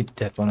 Let's eat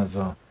that one as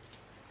well.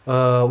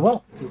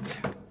 Well,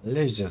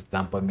 let's just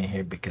dump them in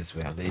here because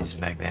we are lazy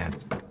like that.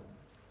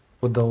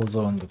 Put those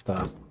on the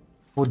top.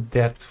 Put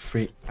that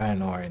 3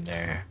 iron ore in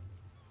there.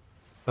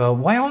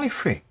 Why only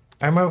 3?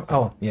 I remember.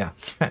 Oh, yeah.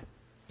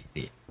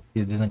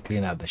 You didn't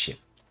clean out the ship.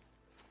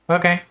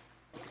 Okay.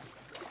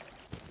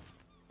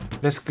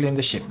 Let's clean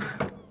the ship.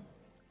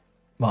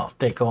 Well,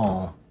 take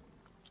all.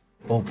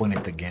 Open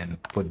it again.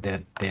 Put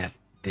that,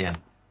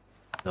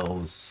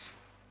 those,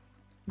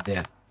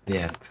 that.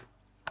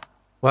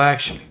 Well,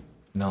 actually,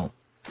 no.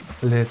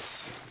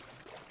 Let's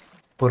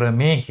put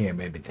them in here.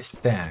 Maybe the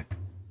stack.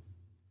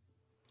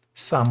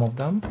 Some of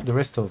them. The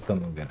rest of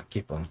them we're gonna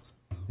keep them.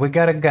 We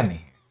got a gun here.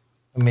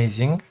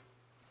 Amazing.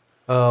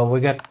 We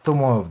got 2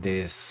 more of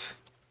this.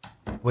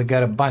 We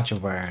got a bunch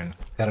of iron.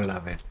 Gotta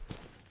love it.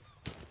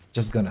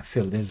 Just gonna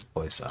fill these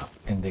boys up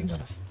and they're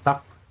gonna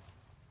stop.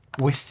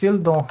 We still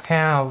don't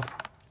have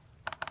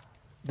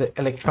the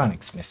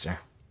electronics, mister.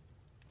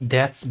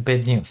 That's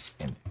bad news.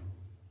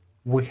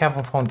 We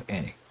haven't found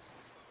any.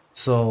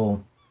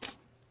 So,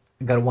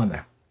 I gotta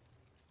wonder.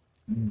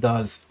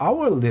 Does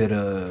our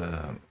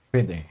little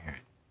trader here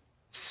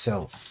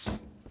sells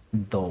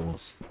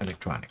those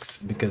electronics?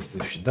 Because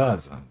if she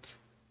doesn't,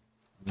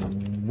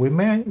 we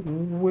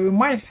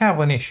might have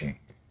an issue,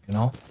 you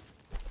know.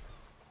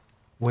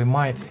 We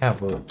might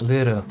have a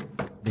little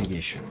big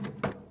issue.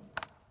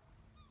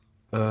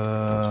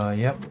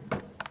 Yep,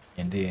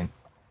 indeed.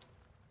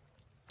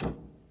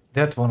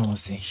 That one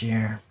was in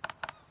here.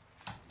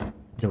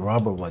 The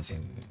rubber was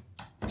in,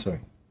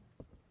 sorry,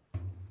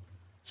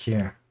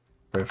 here.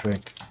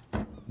 Perfect.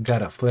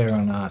 Got a flare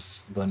on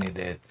us, don't need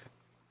it.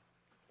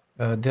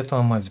 That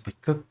one must be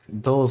cooked.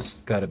 Those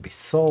gotta be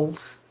sold.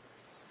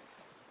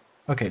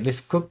 Okay,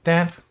 let's cook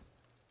that.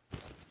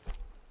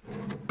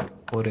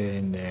 Put it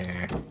in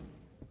there.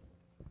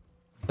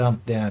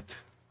 Dump that.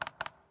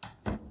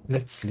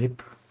 Let's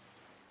sleep.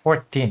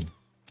 14.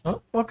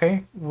 Oh,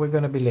 okay, we're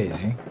gonna be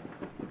lazy.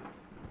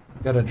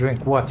 Gotta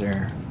drink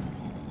water.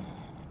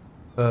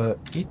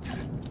 Eat.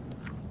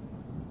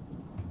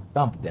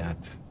 Dump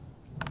that.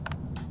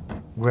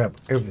 Grab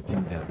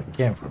everything that we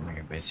can from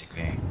here,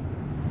 basically.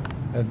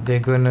 They're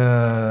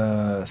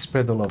gonna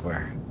spread all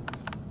over.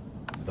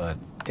 But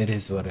it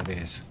is what it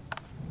is.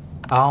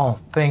 I don't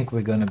think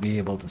we're gonna be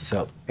able to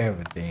sell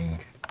everything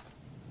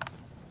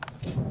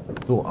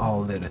to our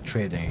little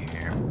trader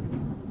here.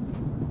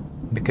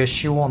 Because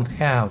she won't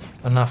have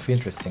enough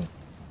interesting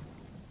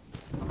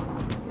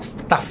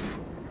stuff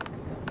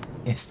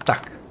in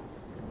stock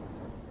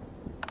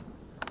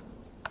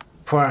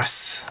for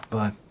us,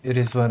 but it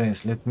is what it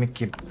is. Let me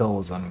keep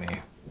those on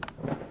me.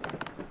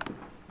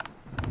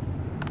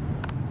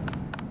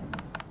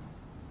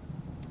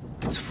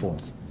 It's full.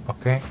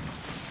 Okay,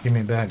 give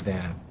me back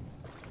then.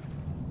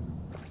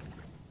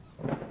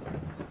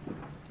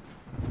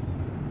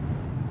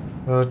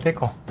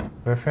 Take all.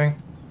 Perfect.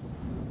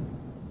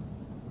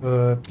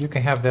 You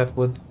can have that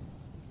wood.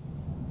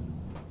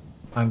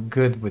 I'm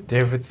good with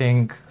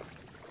everything.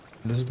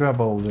 Let's grab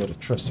our little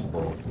trusty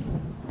bolt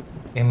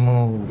and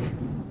move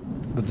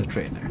to the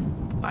trader.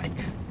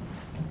 Like,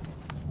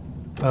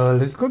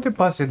 let's go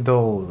deposit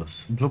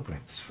those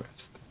blueprints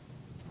first.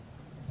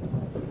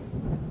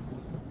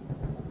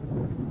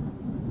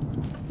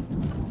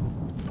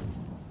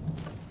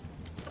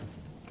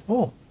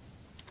 Oh,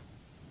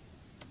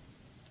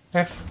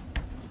 F.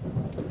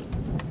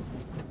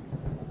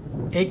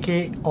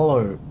 AK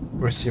all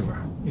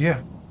receiver.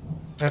 Yeah,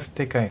 F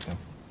take item.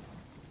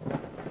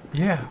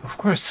 Yeah, of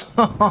course.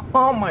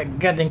 Oh my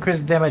god,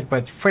 increased damage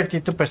by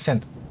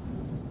 32%.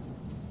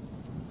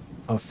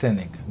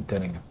 Outstanding, I'm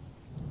telling you.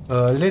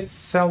 Let's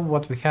sell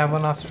what we have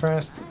on us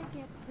first.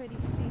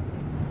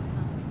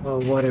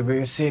 Whatever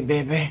you say,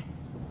 baby.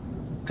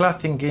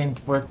 Clothing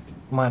ain't worth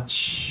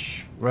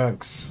much.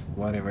 Rugs,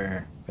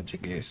 whatever, but you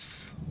guess.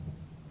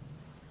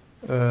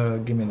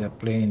 Give me that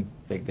plane,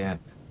 take that.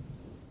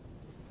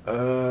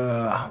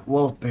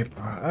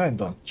 Wallpaper, I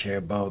don't care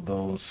about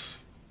those.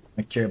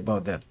 I care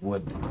about that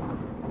wood.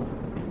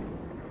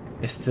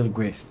 It's still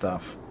great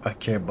stuff. I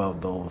care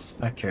about those.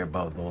 I care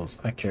about those.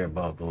 I care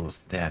about those.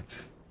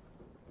 That.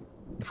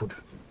 The food.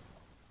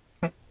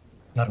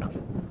 Not enough.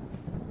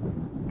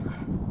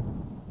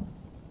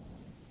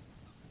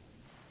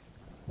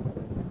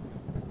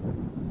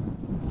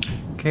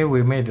 Okay,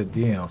 we made a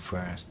deal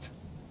first.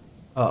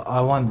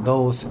 I want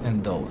those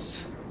and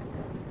those.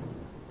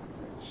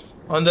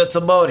 And that's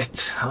about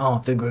it. I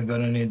don't think we're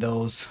gonna need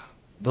those.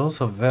 Those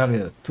are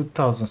valued at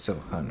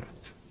 2,700.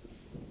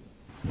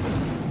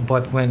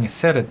 But when you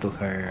sell it to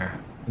her,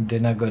 they're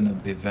not gonna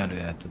be valued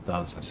at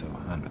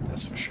 2,700,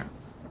 that's for sure.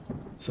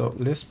 So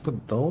let's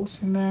put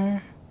those in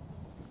there.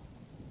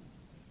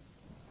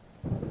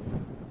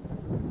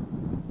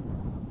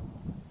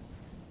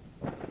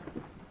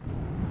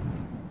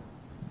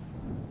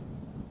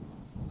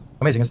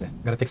 Amazing, isn't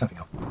it? Gotta take something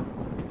out.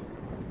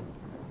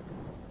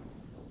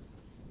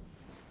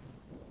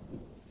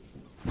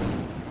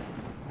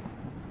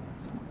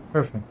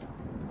 Perfect.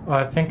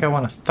 I think I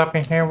want to stop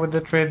in here with the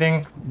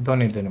trading. Don't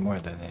need any more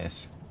than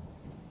this.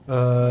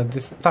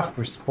 This stuff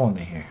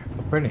responding here.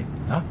 Really?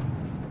 Not?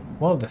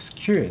 Well, that's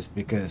curious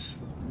because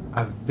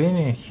I've been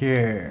in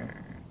here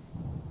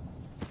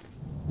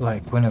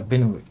like when I've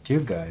been with you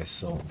guys,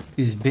 so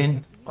it's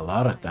been a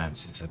lot of times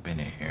since I've been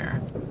in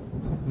here.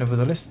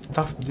 Nevertheless,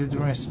 stuff didn't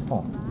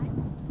respawn.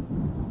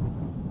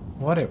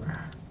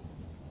 Whatever.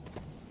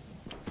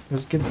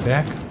 Let's get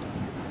back.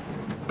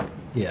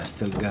 Yeah,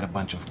 still got a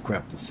bunch of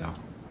crap to sell.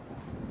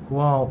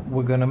 Well,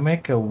 we're gonna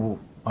make a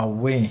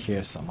way in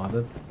here some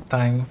other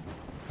time,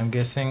 I'm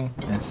guessing,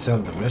 and sell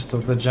the rest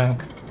of the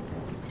junk.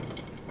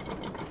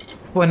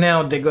 For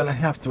now, they're gonna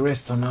have to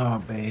rest on our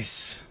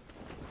base.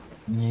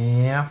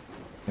 Yeah,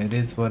 it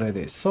is what it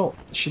is. So,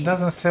 she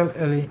doesn't sell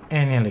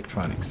any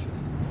electronics.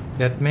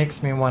 That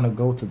makes me want to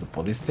go to the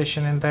police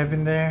station and dive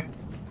in there.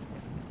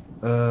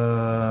 I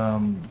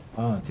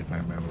don't even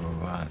remember where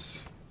it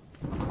was.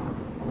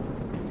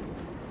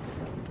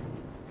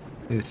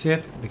 Do you see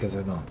it? Because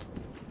I don't.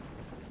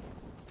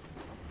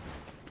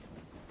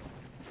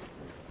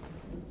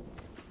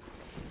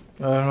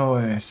 I don't know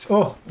where it's...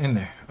 Oh, in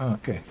there. Oh,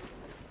 okay.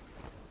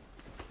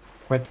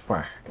 Quite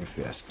far, if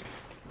you ask me.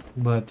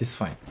 But it's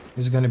fine.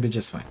 It's gonna be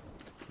just fine.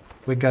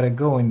 We gotta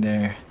go in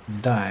there,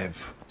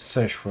 dive,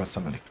 search for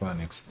some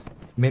electronics.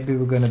 Maybe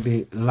we're gonna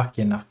be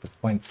lucky enough to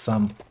find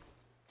some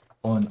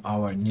on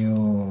our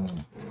new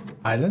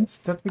islands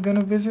that we're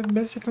gonna visit,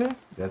 basically.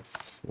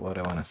 That's what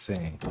I wanna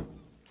say.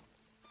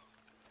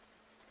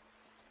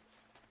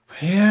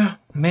 Yeah,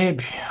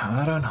 maybe.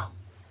 I don't know.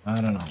 I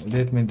don't know.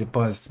 Let me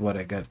deposit what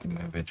I got in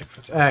my inventory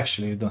first.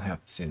 Actually, you don't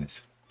have to see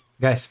this.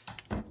 Guys,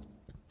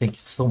 thank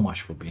you so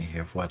much for being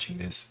here, for watching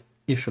this.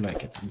 If you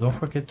like it, don't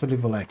forget to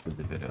leave a like to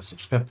the video.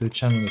 Subscribe to the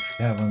channel if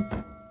you haven't.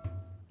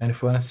 And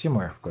if you want to see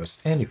more, of course.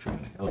 And if you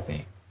want to help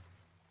me.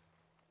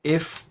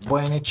 If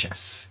by any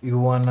chance you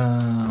want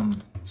to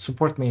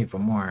support me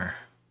even more,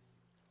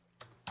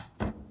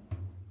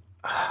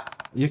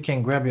 you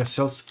can grab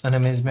yourselves an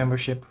amazing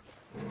membership.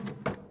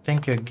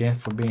 thank you again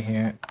for being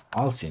here.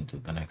 I'll see you to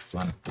the next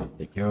one.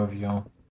 Take care of you.